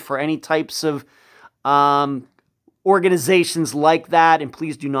visited for any types of organizations like that? And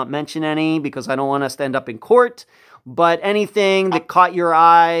please do not mention any, because I don't want us to end up in court. But anything that caught your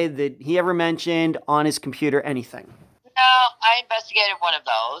eye that he ever mentioned on his computer, anything? No, I investigated one of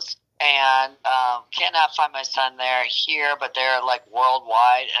those, and cannot find my son there here, but they're like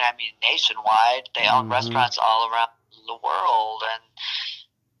worldwide, and I mean nationwide. They own restaurants all around the world and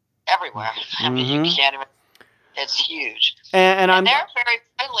everywhere. I mean, you can't even. It's huge, and they're very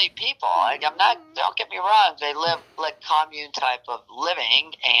friendly people. Like, don't get me wrong. They live like commune type of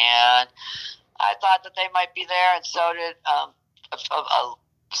living, and I thought that they might be there, and so did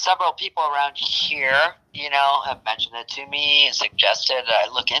several people around here. Have mentioned it to me and suggested that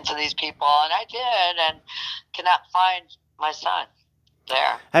I look into these people, and I did, and cannot find my son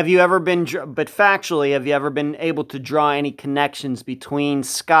there. Have you ever been, but factually, have you ever been able to draw any connections between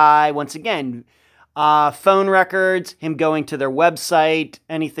Sky, once again, phone records, him going to their website,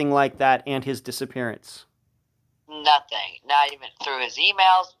 anything like that, and his disappearance? Nothing. Not even through his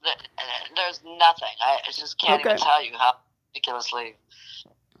emails. There's nothing. I just can't even tell you how ridiculously,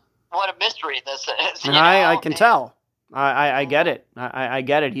 what a mystery this is. I can tell. I get it. I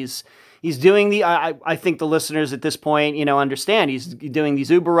get it. He's doing I think the listeners at this point, understand. He's doing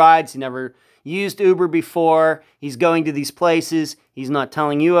these Uber rides. He never used Uber before. He's going to these places. He's not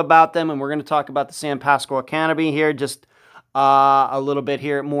telling you about them. And we're going to talk about the San Pasqual Academy here just a little bit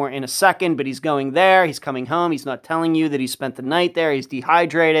here more in a second. But he's going there. He's coming home. He's not telling you that he spent the night there. He's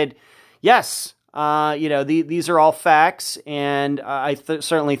dehydrated. Yes. These are all facts. And I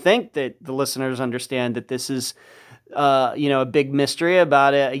certainly think that the listeners understand that this is a big mystery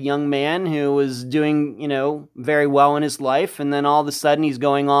about a young man who was doing, very well in his life. And then all of a sudden he's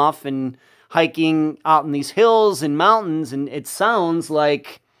going off and hiking out in these hills and mountains. And it sounds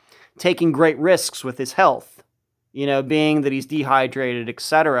like taking great risks with his health, being that he's dehydrated,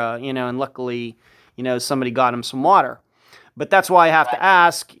 etc., and luckily, somebody got him some water. But that's why I have to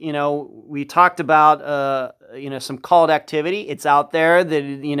ask, we talked about, some cult activity. It's out there that,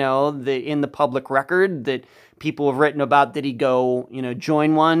 in the public record that people have written about. Did he go,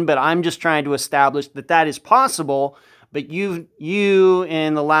 join one? But I'm just trying to establish that is possible. But you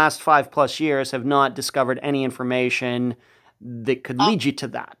in the last 5+ years have not discovered any information that could lead you to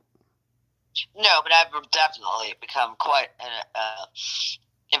that. No, but I've definitely become quite an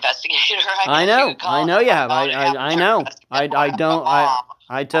investigator. I know you have. I know.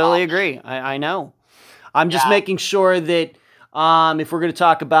 I totally agree. I know. I'm just making sure that if we're going to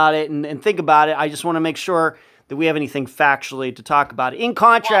talk about it and think about it, I just want to make sure that we have anything factually to talk about. In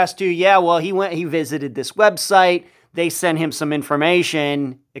contrast to, he visited this website, they sent him some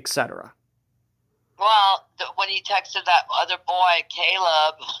information, etc. Well, when he texted that other boy,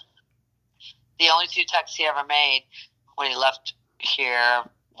 Caleb, the only 2 texts he ever made when he left here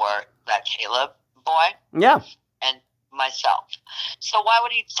were that Caleb boy. Yeah. And myself. So why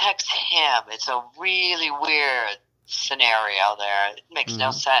would he text him? It's a really weird scenario there. It makes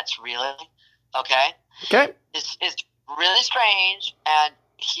no sense, really. Okay? It's really strange, and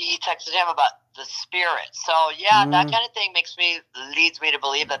he texted him about the spirit. So, that kind of thing leads me to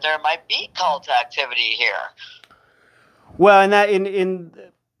believe that there might be cult activity here. Well,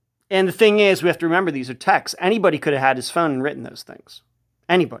 and the thing is, we have to remember these are texts. Anybody could have had his phone and written those things.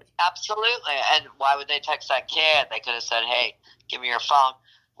 Anybody. Absolutely. And why would they text that kid? They could have said, hey, give me your phone.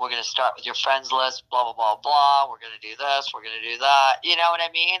 We're going to start with your friends list, blah, blah, blah, blah. We're going to do this. We're going to do that. You know what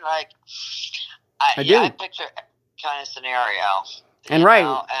I mean? Like, I picture kind of scenario. And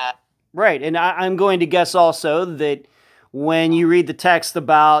right. And I'm going to guess also that when you read the text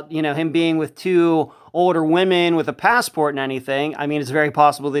about, him being with two older women with a passport and anything, I mean, it's very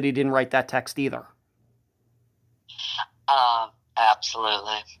possible that he didn't write that text either.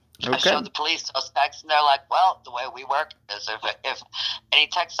 Absolutely. Okay. I showed the police those texts, and they're like, well, the way we work is if any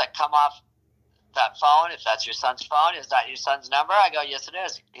texts that come off that phone, if that's your son's phone, is that your son's number? I go, yes, it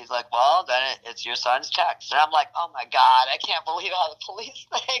is. He's like, well, then it's your son's text. And I'm like, oh, my God, I can't believe how the police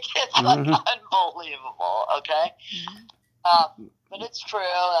think. It's like unbelievable, okay? But it's true.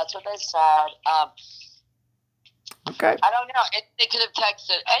 That's what they said. Okay. I don't know. They could have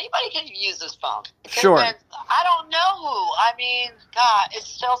texted. Anybody could have used this phone. Sure. I don't know who. I mean, God, it's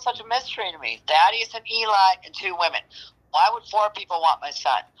still such a mystery to me. Thaddeus and Eli and two women. Why would four people want my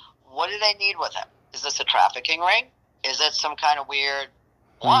son? What do they need with him? Is this a trafficking ring? Is it some kind of weird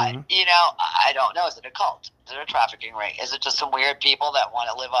what? I don't know. Is it a cult? Is it a trafficking ring? Is it just some weird people that want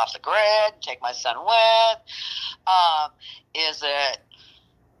to live off the grid, take my son with? Is it...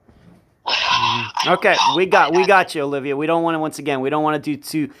 Okay, we got you, Olivia. We don't want to do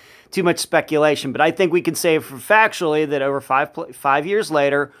too much speculation, but I think we can say factually that over 5 years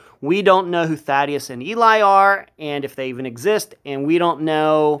later, we don't know who Thaddeus and Eli are, and if they even exist, and we don't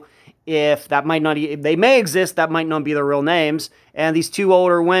know if they may exist, that might not be their real names, and these two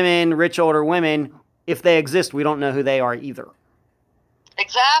rich older women, if they exist, we don't know who they are either.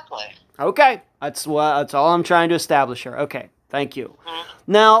 Exactly. Okay, that's all I'm trying to establish here. Okay. Thank you.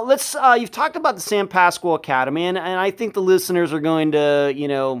 Now, you've talked about the San Pasqual Academy, and I think the listeners are going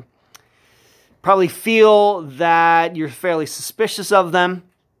to, probably feel that you're fairly suspicious of them.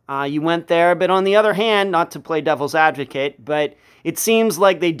 You went there, but on the other hand, not to play devil's advocate, but it seems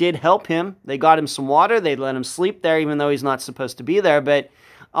like they did help him. They got him some water. They let him sleep there, even though he's not supposed to be there. But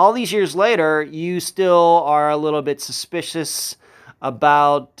all these years later, you still are a little bit suspicious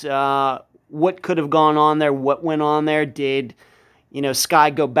about what could have gone on there, what went on there. Did, Sky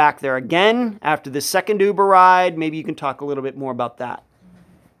go back there again after the second Uber ride? Maybe you can talk a little bit more about that.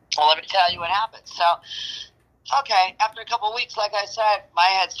 Well, let me tell you what happened. So, okay, after a couple of weeks, like I said, my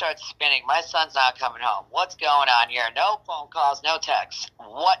head starts spinning. My son's not coming home. What's going on here? No phone calls, no texts.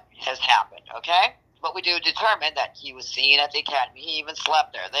 What has happened, okay? But we do determine that he was seen at the academy. He even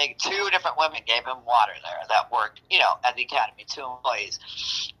slept there. Two different women gave him water there that worked, at the academy, 2 employees.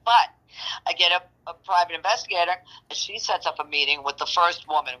 But I get a private investigator, and she sets up a meeting with the first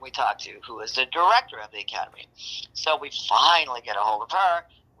woman we talked to, who is the director of the academy. So we finally get a hold of her.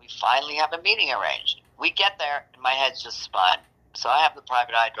 We finally have a meeting arranged. We get there, and my head's just spun. So I have the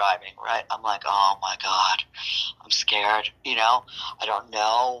private eye driving, right? I'm like, oh, my God, I'm scared, I don't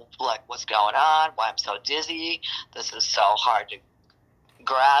know, what's going on, why I'm so dizzy. This is so hard to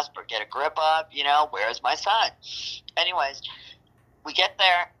grasp or get a grip of, where's my son? Anyways, we get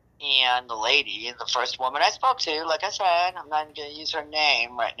there, and the lady, the first woman I spoke to, like I said, I'm not going to use her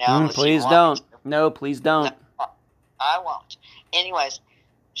name right now. Please don't. No, please don't. No, I won't. Anyways,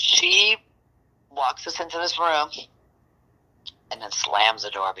 she walks us into this room and then slams the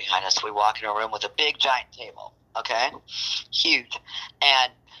door behind us. We walk in a room with a big, giant table, okay? Huge.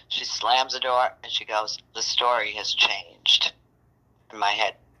 And she slams the door, and she goes, the story has changed. In my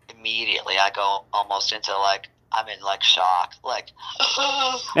head, immediately, I go almost into, I'm in, shock.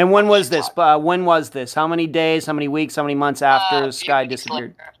 And when was this? When was this? How many days, how many weeks, how many months after Sky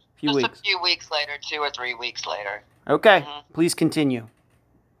disappeared? A few weeks later, 2 or 3 weeks later. Okay. Please continue.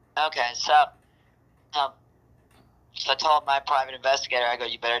 Okay, so I told my private investigator, I go,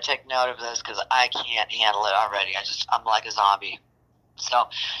 you better take note of this because I can't handle it already. I'm like a zombie. So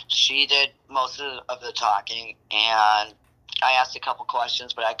she did most of the talking, and I asked a couple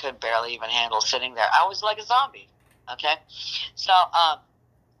questions, but I could barely even handle sitting there. I was like a zombie, okay? So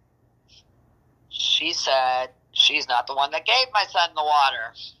she said she's not the one that gave my son the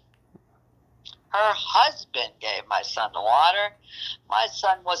water. Her husband gave my son the water. My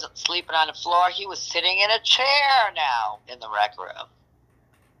son wasn't sleeping on the floor. He was sitting in a chair now in the rec room.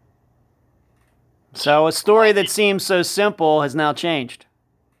 So a story that seems so simple has now changed.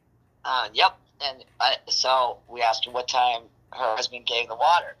 Yep. And so we asked her what time her husband gave the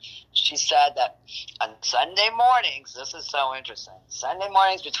water. She said that on Sunday mornings, this is so interesting, Sunday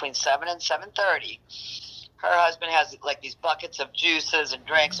mornings between 7 and 7:30, her husband has these buckets of juices and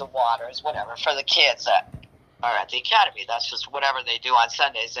drinks and waters, whatever, for the kids that are at the academy. That's just whatever they do on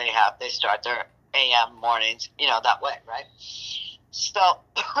Sundays. They start their AM mornings, that way, right? So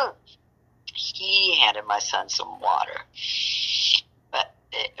he handed my son some water. But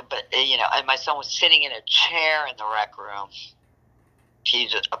and my son was sitting in a chair in the rec room. He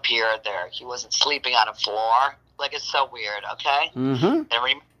just appeared there. He wasn't sleeping on a floor. Like, it's so weird, okay? Mm-hmm.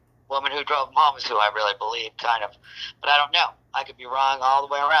 Every woman who drove him home is who I really believe, kind of. But I don't know. I could be wrong all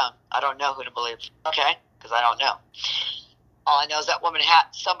the way around. I don't know who to believe, okay? Because I don't know. All I know is that woman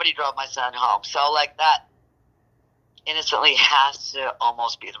somebody drove my son home. So, like, that innocently has to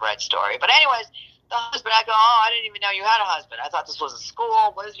almost be the right story. But anyways, the husband, I go, I didn't even know you had a husband. I thought this was a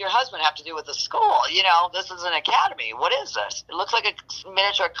school. What does your husband have to do with the school? This is an academy. What is this? It looks like a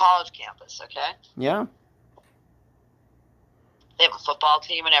miniature college campus, okay? Yeah. They have a football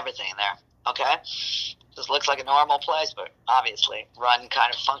team and everything there, okay? Just looks like a normal place, but obviously run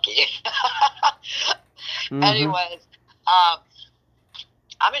kind of funky. Mm-hmm. Anyways,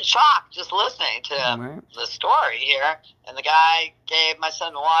 I'm in shock just listening to the story here. And the guy gave my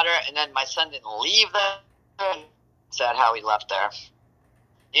son water, and then my son didn't leave there. Said how he left there.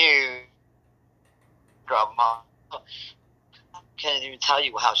 You drove him home. Can't even tell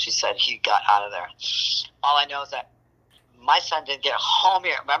you how she said he got out of there. All I know is that my son didn't get home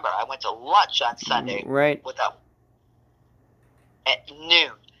here. Remember, I went to lunch on Sunday. Right. At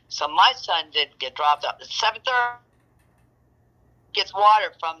noon. So my son didn't get dropped off. At 7:30, gets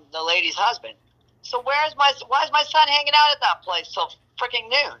water from the lady's husband. So why is my son hanging out at that place till freaking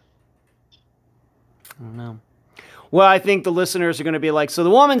noon? I don't know. Well, I think the listeners are going to be like, so the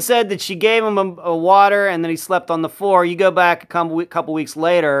woman said that she gave him a water and then he slept on the floor. You go back a couple weeks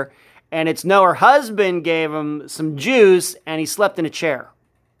later and it's no, her husband gave him some juice and he slept in a chair.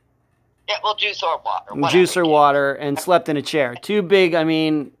 Yeah, well, juice or water. Juice or water and slept in a chair. Too big. I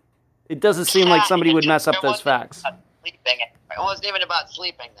mean, it doesn't seem like somebody would mess up those facts. It wasn't even about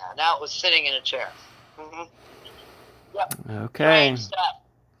sleeping there. Now it was sitting in a chair. Mm-hmm. Yep. Okay.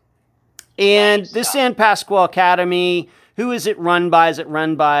 And the San Pasqual Academy, who is it run by? Is it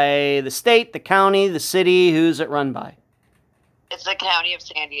run by the state, the county, the city? Who's it run by? It's the county of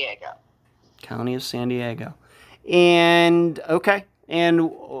San Diego. County of San Diego. And, okay. And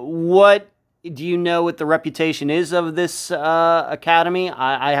what do you know what the reputation is of this academy?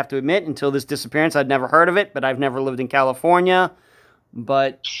 I have to admit, until this disappearance, I'd never heard of it, but I've never lived in California.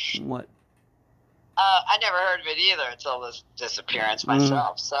 But what? I never heard of it either until this disappearance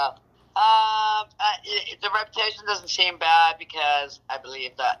myself. So the reputation doesn't seem bad because I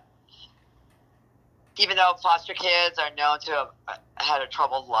believe that even though foster kids are known to have had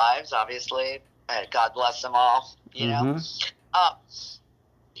troubled lives, obviously, God bless them all, you know.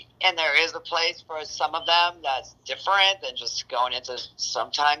 And there is a place for some of them that's different than just going into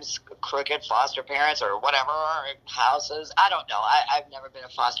sometimes crooked foster parents or whatever houses. I don't know. I've never been a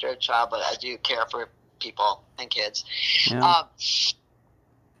foster child, but I do care for people and kids. Yeah.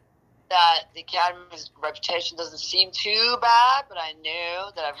 That the Academy's reputation doesn't seem too bad, but I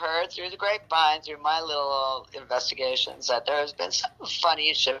knew that I've heard through the grapevine, through my little investigations, that there's been some funny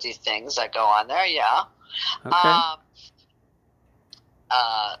and shifty things that go on there, yeah. Okay.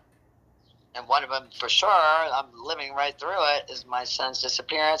 And one of them, for sure, I'm living right through it, is my son's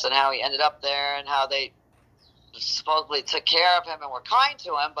disappearance and how he ended up there and how they supposedly took care of him and were kind to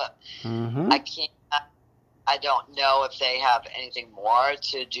him, but I don't know if they have anything more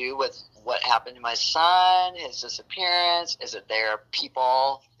to do with what happened to my son, his disappearance. Is it their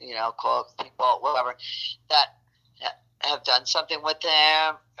people, quote, people, whatever, that have done something with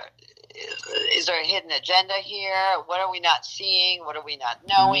him? Is there a hidden agenda here? What are we not seeing? What are we not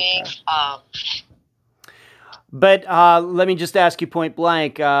knowing? But let me just ask you point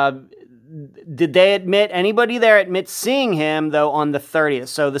blank. Did they anybody there admit seeing him, though, on the 30th?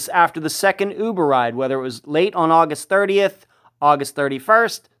 So this after the second Uber ride, whether it was late on August 30th, August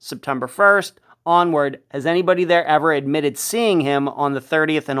 31st, September 1st, onward, has anybody there ever admitted seeing him on the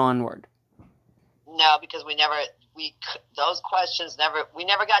 30th and onward? No, because we never got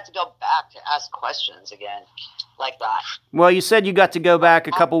to go back to ask questions again like that. Well, you said you got to go back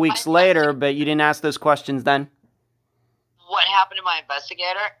a couple weeks later, but you didn't ask those questions then? What happened to my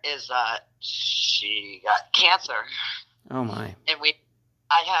investigator is she got cancer. Oh, my. And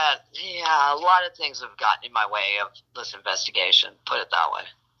a lot of things have gotten in my way of this investigation, put it that way.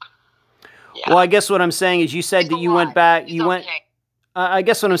 Yeah. Well, I guess what I'm saying is you said that you went back. I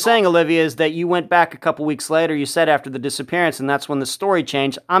guess what I'm saying, Olivia, is that you went back a couple weeks later, you said after the disappearance, and that's when the story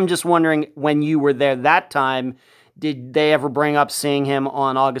changed. I'm just wondering, when you were there that time, did they ever bring up seeing him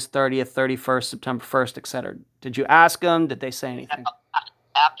on August 30th, 31st, September 1st, etc.? Did you ask them? Did they say anything?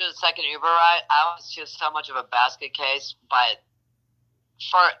 After the second Uber ride, I was just so much of a basket case, but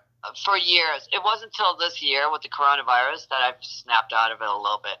for years. It wasn't until this year with the coronavirus that I've snapped out of it a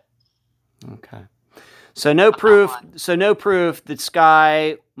little bit. Okay. So no proof. So no proof that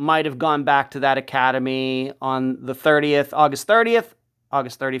Sky might have gone back to that academy on the 30th, August 30th,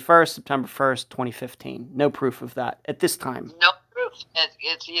 August 31st, September 1st, 2015. No proof of that at this time. No proof.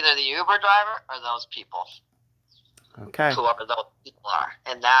 It's either the Uber driver or those people. Okay. Whoever those people are,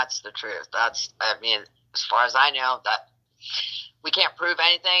 and that's the truth. I mean, as far as I know, that we can't prove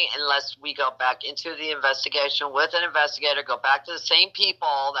anything unless we go back into the investigation with an investigator, go back to the same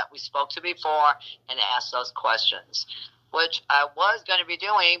people that we spoke to before and ask those questions, which I was going to be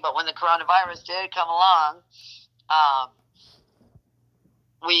doing, but when the coronavirus did come along,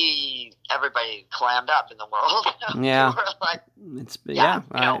 everybody clammed up in the world. Yeah. Like,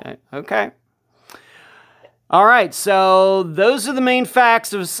 okay. All right, so those are the main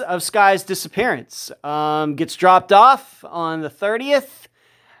facts of Sky's disappearance. Gets dropped off on the 30th.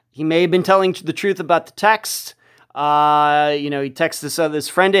 He may have been telling the truth about the text. He texted this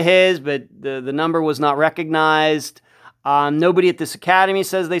friend of his, but the number was not recognized. Nobody at this academy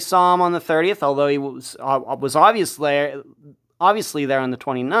says they saw him on the 30th, although he was obviously there on the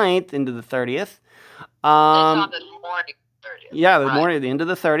 29th into the 30th. On the morning 30th. Yeah, the end of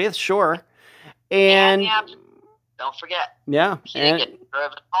the 30th, sure. And don't forget. Yeah. He didn't get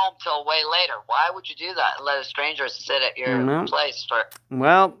driven home till way later. Why would you do that? Let a stranger sit at your place for?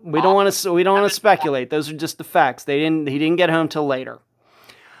 Well, we don't want to speculate. Those are just the facts. He didn't get home till later.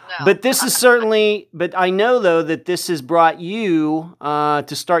 No. But this is certainly. But I know though that this has brought you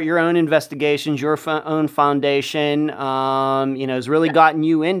to start your own investigations, your own foundation. Has really gotten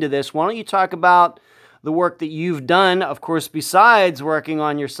you into this. Why don't you talk about the work that you've done? Of course, besides working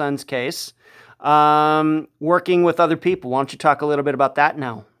on your son's case. Working with other people. Why don't you talk a little bit about that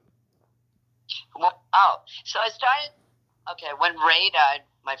now? So I started, when Ray died,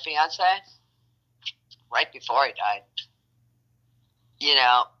 my fiance, right before he died,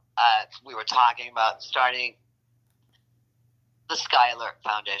 we were talking about starting the Sky Alert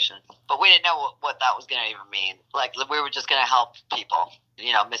Foundation, but we didn't know what that was going to even mean. Like, we were just going to help people,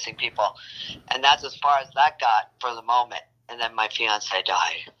 missing people. And that's as far as that got for the moment. And then my fiance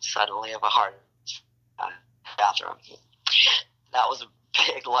died suddenly of a heart bathroom. That was a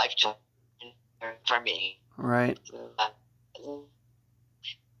big life change for me. Right.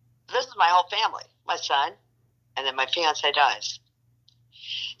 This is my whole family. My son, and then my fiance dies.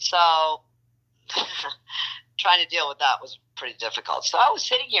 So trying to deal with that was pretty difficult. So I was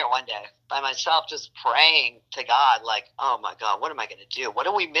sitting here one day by myself just praying to God, like, oh my God, what am I going to do? What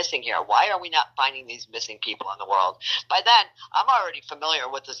are we missing here? Why are we not finding these missing people in the world? By then, I'm already familiar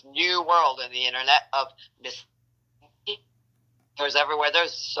with this new world in the internet of missing people. There's everywhere.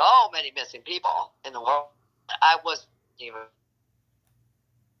 There's so many missing people in the world. I wasn't even...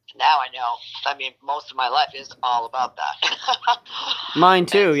 Now I know. I mean, most of my life is all about that. Mine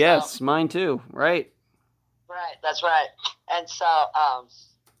too, yes. Mine too, right. Right, that's right. And so I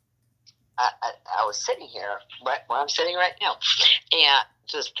was sitting here, right where I'm sitting right now, and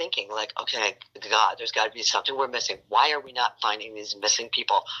just thinking, like, okay, God, there's got to be something we're missing. Why are we not finding these missing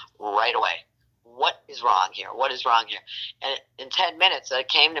people right away? What is wrong here? What is wrong here? And in 10 minutes, it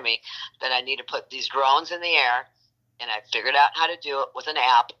came to me that I need to put these drones in the air, and I figured out how to do it with an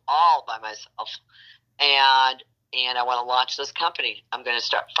app all by myself. And I want to launch this company. I'm going to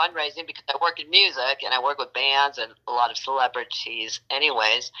start fundraising because I work in music and I work with bands and a lot of celebrities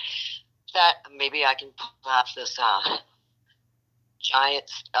anyways, that maybe I can pull off this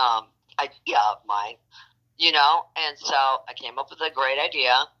giant idea of mine, And so I came up with a great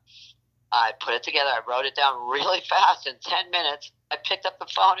idea. I put it together. I wrote it down really fast. In 10 minutes, I picked up the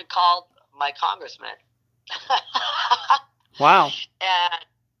phone and called my congressman. Wow. And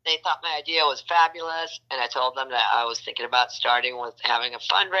they thought my idea was fabulous, and I told them that I was thinking about starting with having a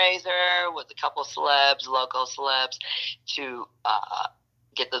fundraiser with a couple celebs, local celebs, to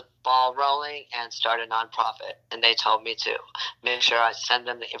get the ball rolling and start a nonprofit. And they told me to make sure I send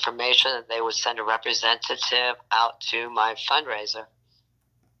them the information, and they would send a representative out to my fundraiser.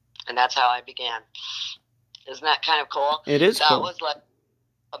 And that's how I began. Isn't that kind of cool? It is cool. That was like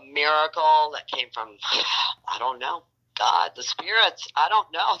a miracle that came from, I don't know, God, the spirits. I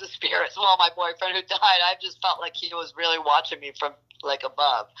don't know, the spirits. Well, my boyfriend who died, I just felt like he was really watching me from like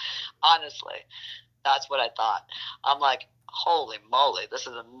above. Honestly, that's what I thought. I'm like, holy moly, this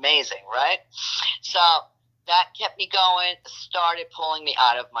is amazing, right? So that kept me going, started pulling me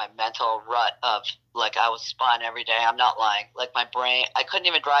out of my mental rut of like I was spun every day. I'm not lying. Like my brain, I couldn't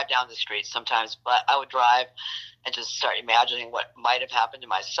even drive down the street sometimes, but I would drive and just start imagining what might have happened to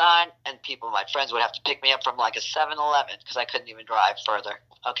my son, and my friends would have to pick me up from like a 7-Eleven because I couldn't even drive further.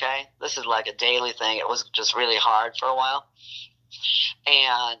 Okay, this is like a daily thing. It was just really hard for a while,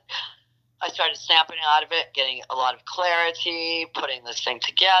 and I started snapping out of it, getting a lot of clarity, putting this thing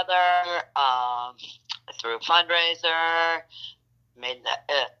together. Through a fundraiser, made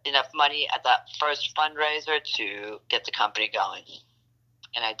enough money at that first fundraiser to get the company going.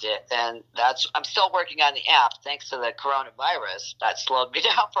 And I did. And I'm still working on the app thanks to the coronavirus. That slowed me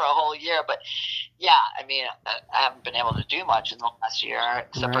down for a whole year. But yeah, I mean, I haven't been able to do much in the last year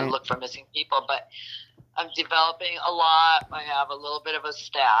except for look for missing people. But I'm developing a lot. I have a little bit of a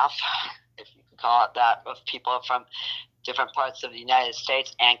staff, if you can call it that, of people from different parts of the United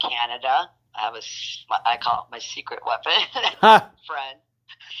States and Canada. I call it my secret weapon friend.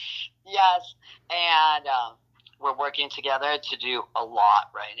 Yes. And we're working together to do a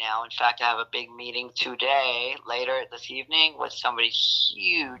lot right now. In fact, I have a big meeting today, later this evening, with somebody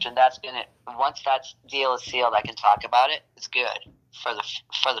huge, and once that deal is sealed, I can talk about it. It's good for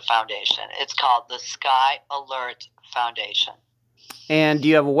the foundation. It's called the Sky Alert Foundation. And do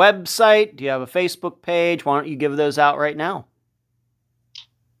you have a website? Do you have a Facebook page? Why don't you give those out right now?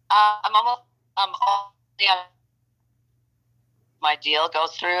 My deal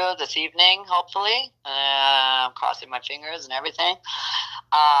goes through this evening, hopefully. I'm crossing my fingers and everything.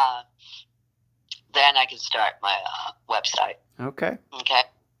 Then I can start my website. Okay.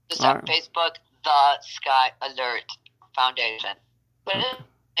 Just on Facebook, the Sky Alert Foundation. But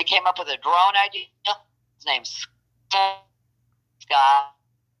they came up with a drone idea. His name's Sky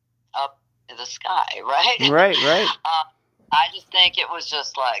Up in the Sky, right? Right. I just think it was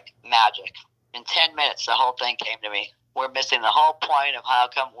just like magic. In 10 minutes, the whole thing came to me. We're missing the whole point of how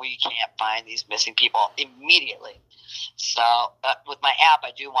come we can't find these missing people immediately. So with my app,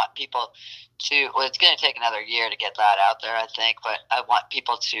 I do want people to, it's going to take another year to get that out there, I think, but I want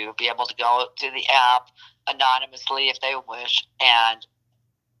people to be able to go to the app anonymously if they wish, and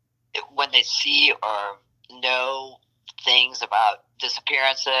when they see or know things about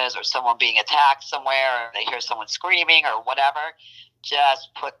disappearances or someone being attacked somewhere, or they hear someone screaming or whatever, just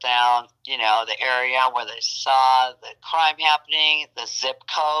put down, the area where they saw the crime happening, the zip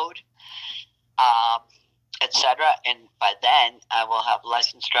code, etc. And by then, I will have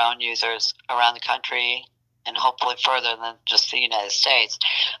licensed drone users around the country, and hopefully further than just the United States.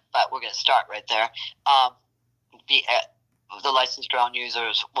 But we're going to start right there. The licensed drone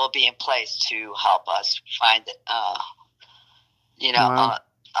users will be in place to help us find it. Wow.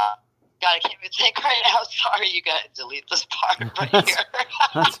 God, I can't even think right now. Sorry, you got to delete this part right here.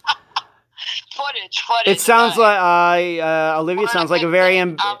 Footage. It sounds like Olivia. It sounds like a very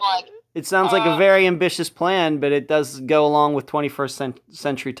a very ambitious plan, but it does go along with 21st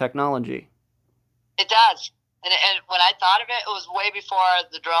century technology. It does, and when I thought of it, it was way before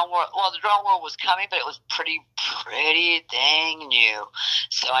the drone world. Well, the drone world was coming, but it was pretty dang new.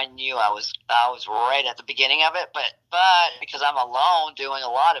 So I knew I was right at the beginning of it, but because I'm alone doing a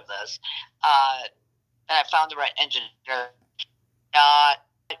lot of this, and I found the right engineer. I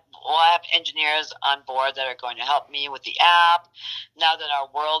have engineers on board that are going to help me with the app. Now that our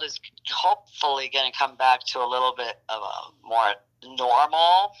world is hopefully going to come back to a little bit of a more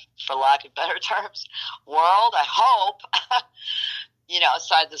normal, for lack of better terms, world, I hope,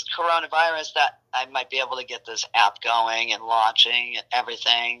 aside this coronavirus, that I might be able to get this app going and launching and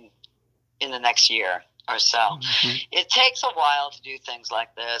everything in the next year or so. Mm-hmm. It takes a while to do things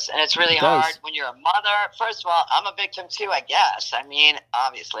like this, and it's really hard when you're a mother. First of all, I'm a victim too, I guess. I mean,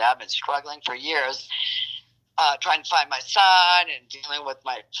 obviously, I've been struggling for years trying to find my son and dealing with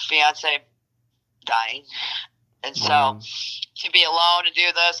my fiance dying. And so to be alone and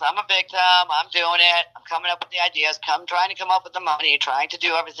do this, I'm a victim. I'm doing it. I'm coming up with the ideas, trying to come up with the money, trying to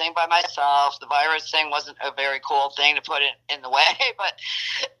do everything by myself. The virus thing wasn't a very cool thing to put in the way, but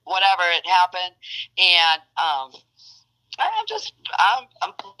whatever, it happened. And I'm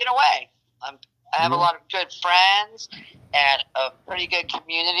plugging away. I have a lot of good friends and a pretty good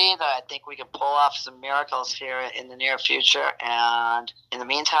community that I think we can pull off some miracles here in the near future. And in the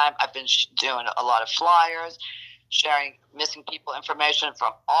meantime, I've been doing a lot of flyers, sharing missing people information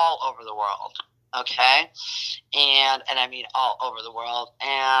from all over the world, okay? And I mean all over the world.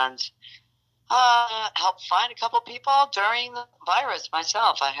 And helped find a couple people during the virus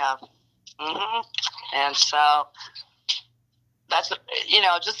myself, I have. And so that's,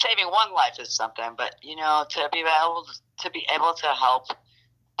 just saving one life is something. But, to be able to help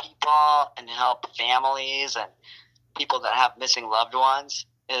people and help families and people that have missing loved ones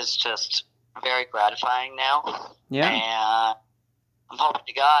is just very gratifying now. Yeah. And I'm hoping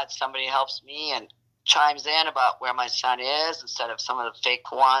to God somebody helps me and chimes in about where my son is instead of some of the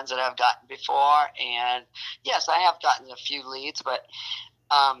fake ones that I've gotten before. And yes, I have gotten a few leads, but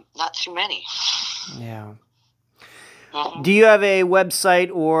Not too many. Yeah. Mm-hmm. Do you have a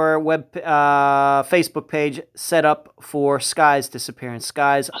website or Facebook page set up for Sky's disappearance?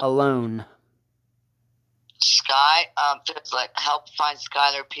 Sky's alone. Sky, there's like help find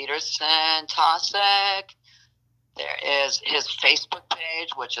Skylar Peterson Tosick. There is his Facebook page,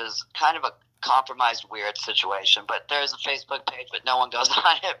 which is kind of a compromised, weird situation, but there's a Facebook page, but no one goes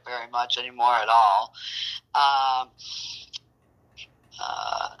on it very much anymore at all.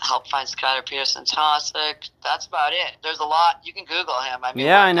 Help find Skylar Peterson Tosick. That's about it. There's a lot. You can Google him. I mean,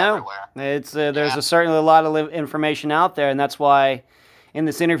 yeah, I know. Everywhere. It's there's certainly a lot of information out there, and that's why in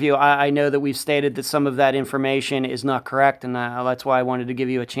this interview I know that we've stated that some of that information is not correct, and that's why I wanted to give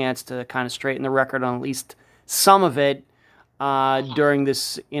you a chance to kind of straighten the record on at least some of it during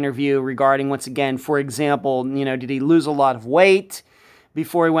this interview regarding, once again, for example, did he lose a lot of weight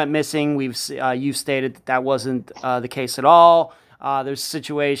before he went missing? You've stated that wasn't the case at all. There's a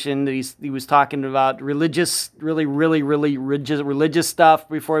situation that he was talking about religious stuff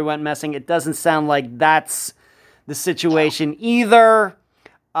before he went missing. It doesn't sound like that's the situation either.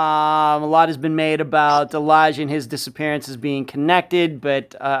 A lot has been made about Elijah and his disappearance as being connected,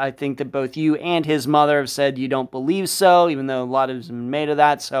 but I think that both you and his mother have said you don't believe so, even though a lot has been made of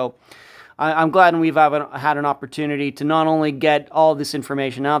that. So I'm glad we've had an opportunity to not only get all this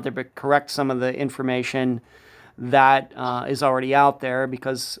information out there, but correct some of the information that is already out there,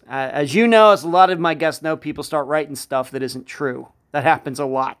 because as you know, as a lot of my guests know, people start writing stuff that isn't true. That happens a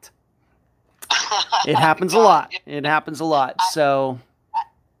lot. It happens a lot. It happens a lot. So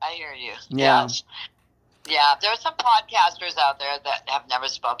I hear you. Yeah. Yes. Yeah, there are some podcasters out there that have never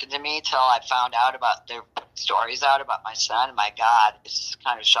spoken to me till I found out about their stories out about my son. My God, it's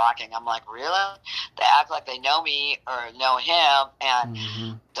kind of shocking. I'm like, really? They act like they know me or know him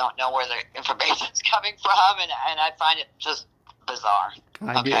and don't know where their information is coming from, and I find it just bizarre.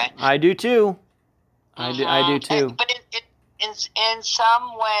 I do too. I do too. But in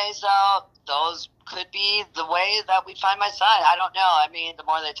some ways, though, those could be the way that we find my son. I don't know. I mean, the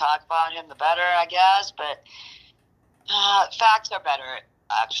more they talk about him, the better, I guess. But facts are better,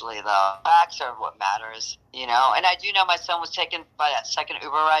 actually, though. Facts are what matters, And I do know my son was taken by that second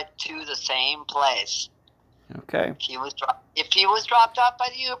Uber ride to the same place. Okay. If he was dropped off by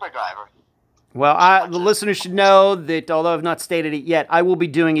the Uber driver. Well, the listeners should know that, although I've not stated it yet, I will be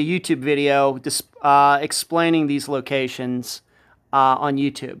doing a YouTube video explaining these locations on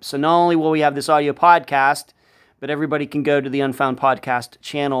YouTube. So not only will we have this audio podcast, but everybody can go to the Unfound Podcast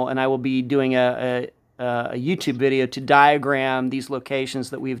channel, and I will be doing a YouTube video to diagram these locations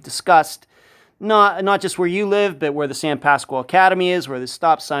that we've discussed. Not just where you live, but where the San Pasqual Academy is, where the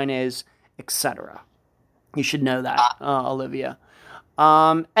stop sign is, etc. You should know that, Olivia.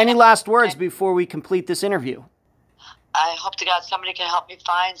 Any last words before we complete this interview? I hope to God somebody can help me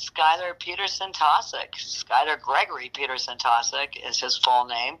find Skylar Peterson Tosick. Skylar Gregory Peterson Tosick is his full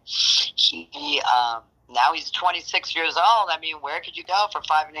name. He now he's 26 years old. I mean, where could you go for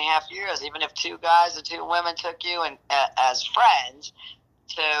 5.5 years? Even if 2 guys and 2 women took you as friends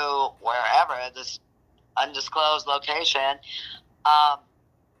to wherever, this undisclosed location.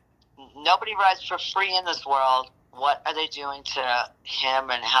 Nobody rides for free in this world. What are they doing to him,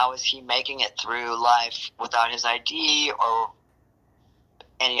 and how is he making it through life without his ID or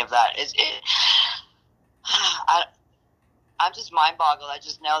any of that? I'm just mind-boggled. I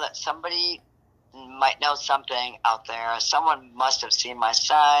just know that somebody might know something out there. Someone must have seen my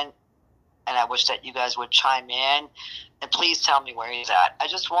son, and I wish that you guys would chime in. And please tell me where he's at. I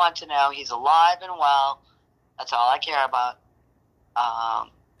just want to know he's alive and well. That's all I care about.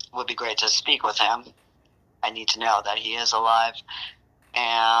 Would be great to speak with him. I need to know that he is alive.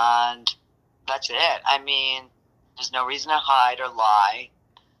 And that's it. I mean, there's no reason to hide or lie.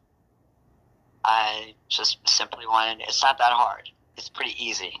 I just simply wanted, it's not that hard. It's pretty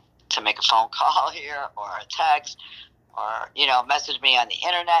easy to make a phone call here or a text or, message me on the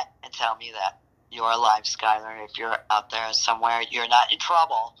internet and tell me that you're alive, Skylar. If you're out there somewhere, you're not in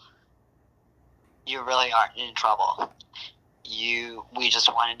trouble. You really aren't in trouble. We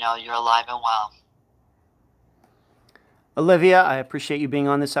just want to know you're alive and well. Olivia, I appreciate you being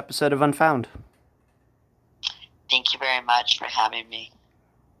on this episode of Unfound. Thank you very much for having me.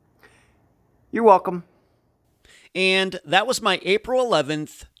 You're welcome. And that was my April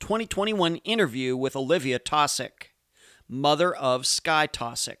 11th, 2021 interview with Olivia Tosick, mother of Sky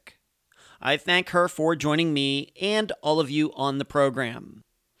Tosick. I thank her for joining me and all of you on the program.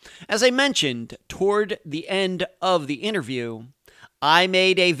 As I mentioned toward the end of the interview, I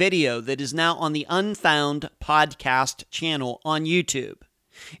made a video that is now on the Unfound Podcast channel on YouTube,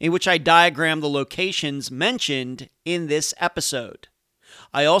 in which I diagram the locations mentioned in this episode.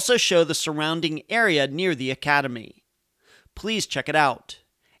 I also show the surrounding area near the academy. Please check it out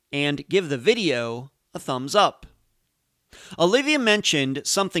and give the video a thumbs up. Olivia mentioned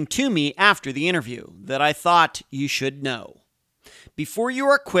something to me after the interview that I thought you should know. Before you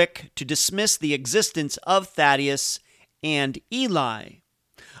are quick to dismiss the existence of Thaddeus and Eli,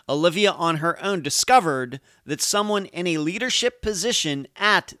 Olivia on her own discovered that someone in a leadership position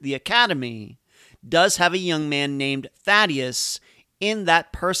at the academy does have a young man named Thaddeus in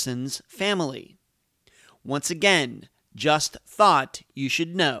that person's family. Once again, just thought you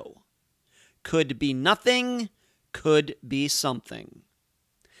should know. Could be nothing, could be something.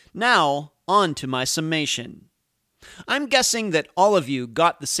 Now, on to my summation. I'm guessing that all of you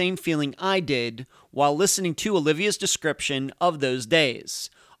got the same feeling I did while listening to Olivia's description of those days,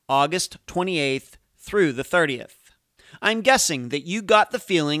 August 28th through the 30th. I'm guessing that you got the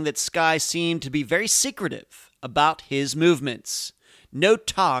feeling that Sky seemed to be very secretive about his movements. No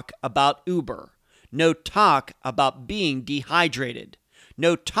talk about Uber. No talk about being dehydrated.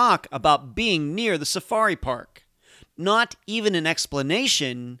 No talk about being near the safari park. Not even an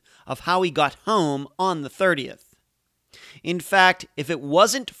explanation of how he got home on the 30th. In fact, if it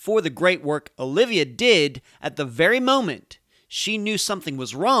wasn't for the great work Olivia did at the very moment she knew something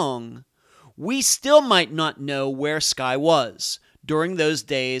was wrong, we still might not know where Sky was during those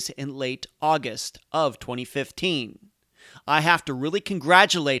days in late August of 2015. I have to really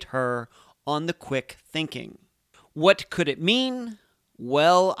congratulate her on the quick thinking. What could it mean?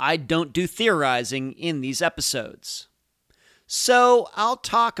 Well, I don't do theorizing in these episodes. So I'll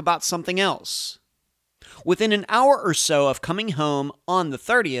talk about something else. Within an hour or so of coming home on the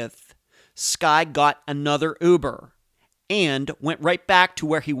 30th, Sky got another Uber and went right back to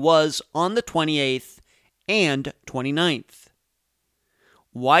where he was on the 28th and 29th.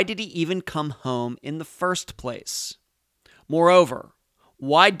 Why did he even come home in the first place? Moreover,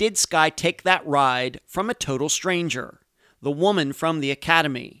 why did Sky take that ride from a total stranger, the woman from the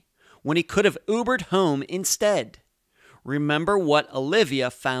academy, when he could have Ubered home instead? Remember what Olivia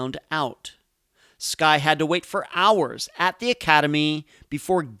found out. Sky had to wait for hours at the academy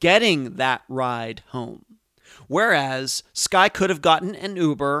before getting that ride home. Whereas Sky could have gotten an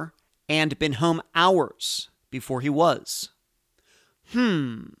Uber and been home hours before he was.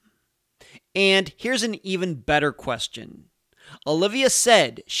 And here's an even better question. Olivia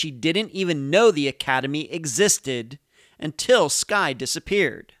said she didn't even know the academy existed until Sky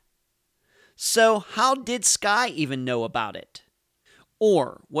disappeared. So how did Sky even know about it?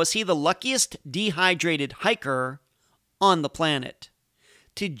 Or was he the luckiest dehydrated hiker on the planet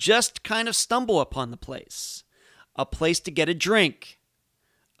to just kind of stumble upon the place? A place to get a drink,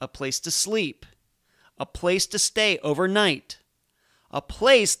 a place to sleep, a place to stay overnight, a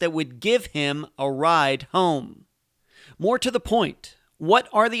place that would give him a ride home. More to the point, what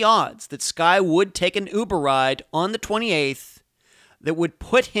are the odds that Sky would take an Uber ride on the 28th that would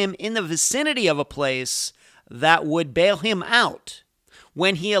put him in the vicinity of a place that would bail him out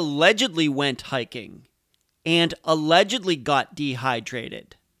when he allegedly went hiking and allegedly got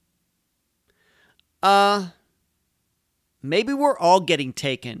dehydrated? Maybe we're all getting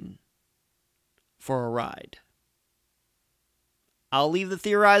taken for a ride. I'll leave the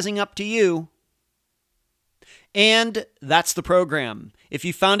theorizing up to you. And that's the program. If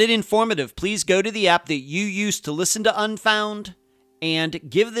you found it informative, please go to the app that you use to listen to Unfound and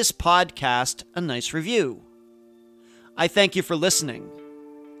give this podcast a nice review. I thank you for listening.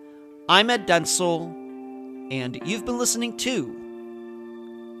 I'm Ed Dentzel, and you've been listening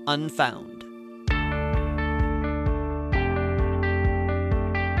to Unfound.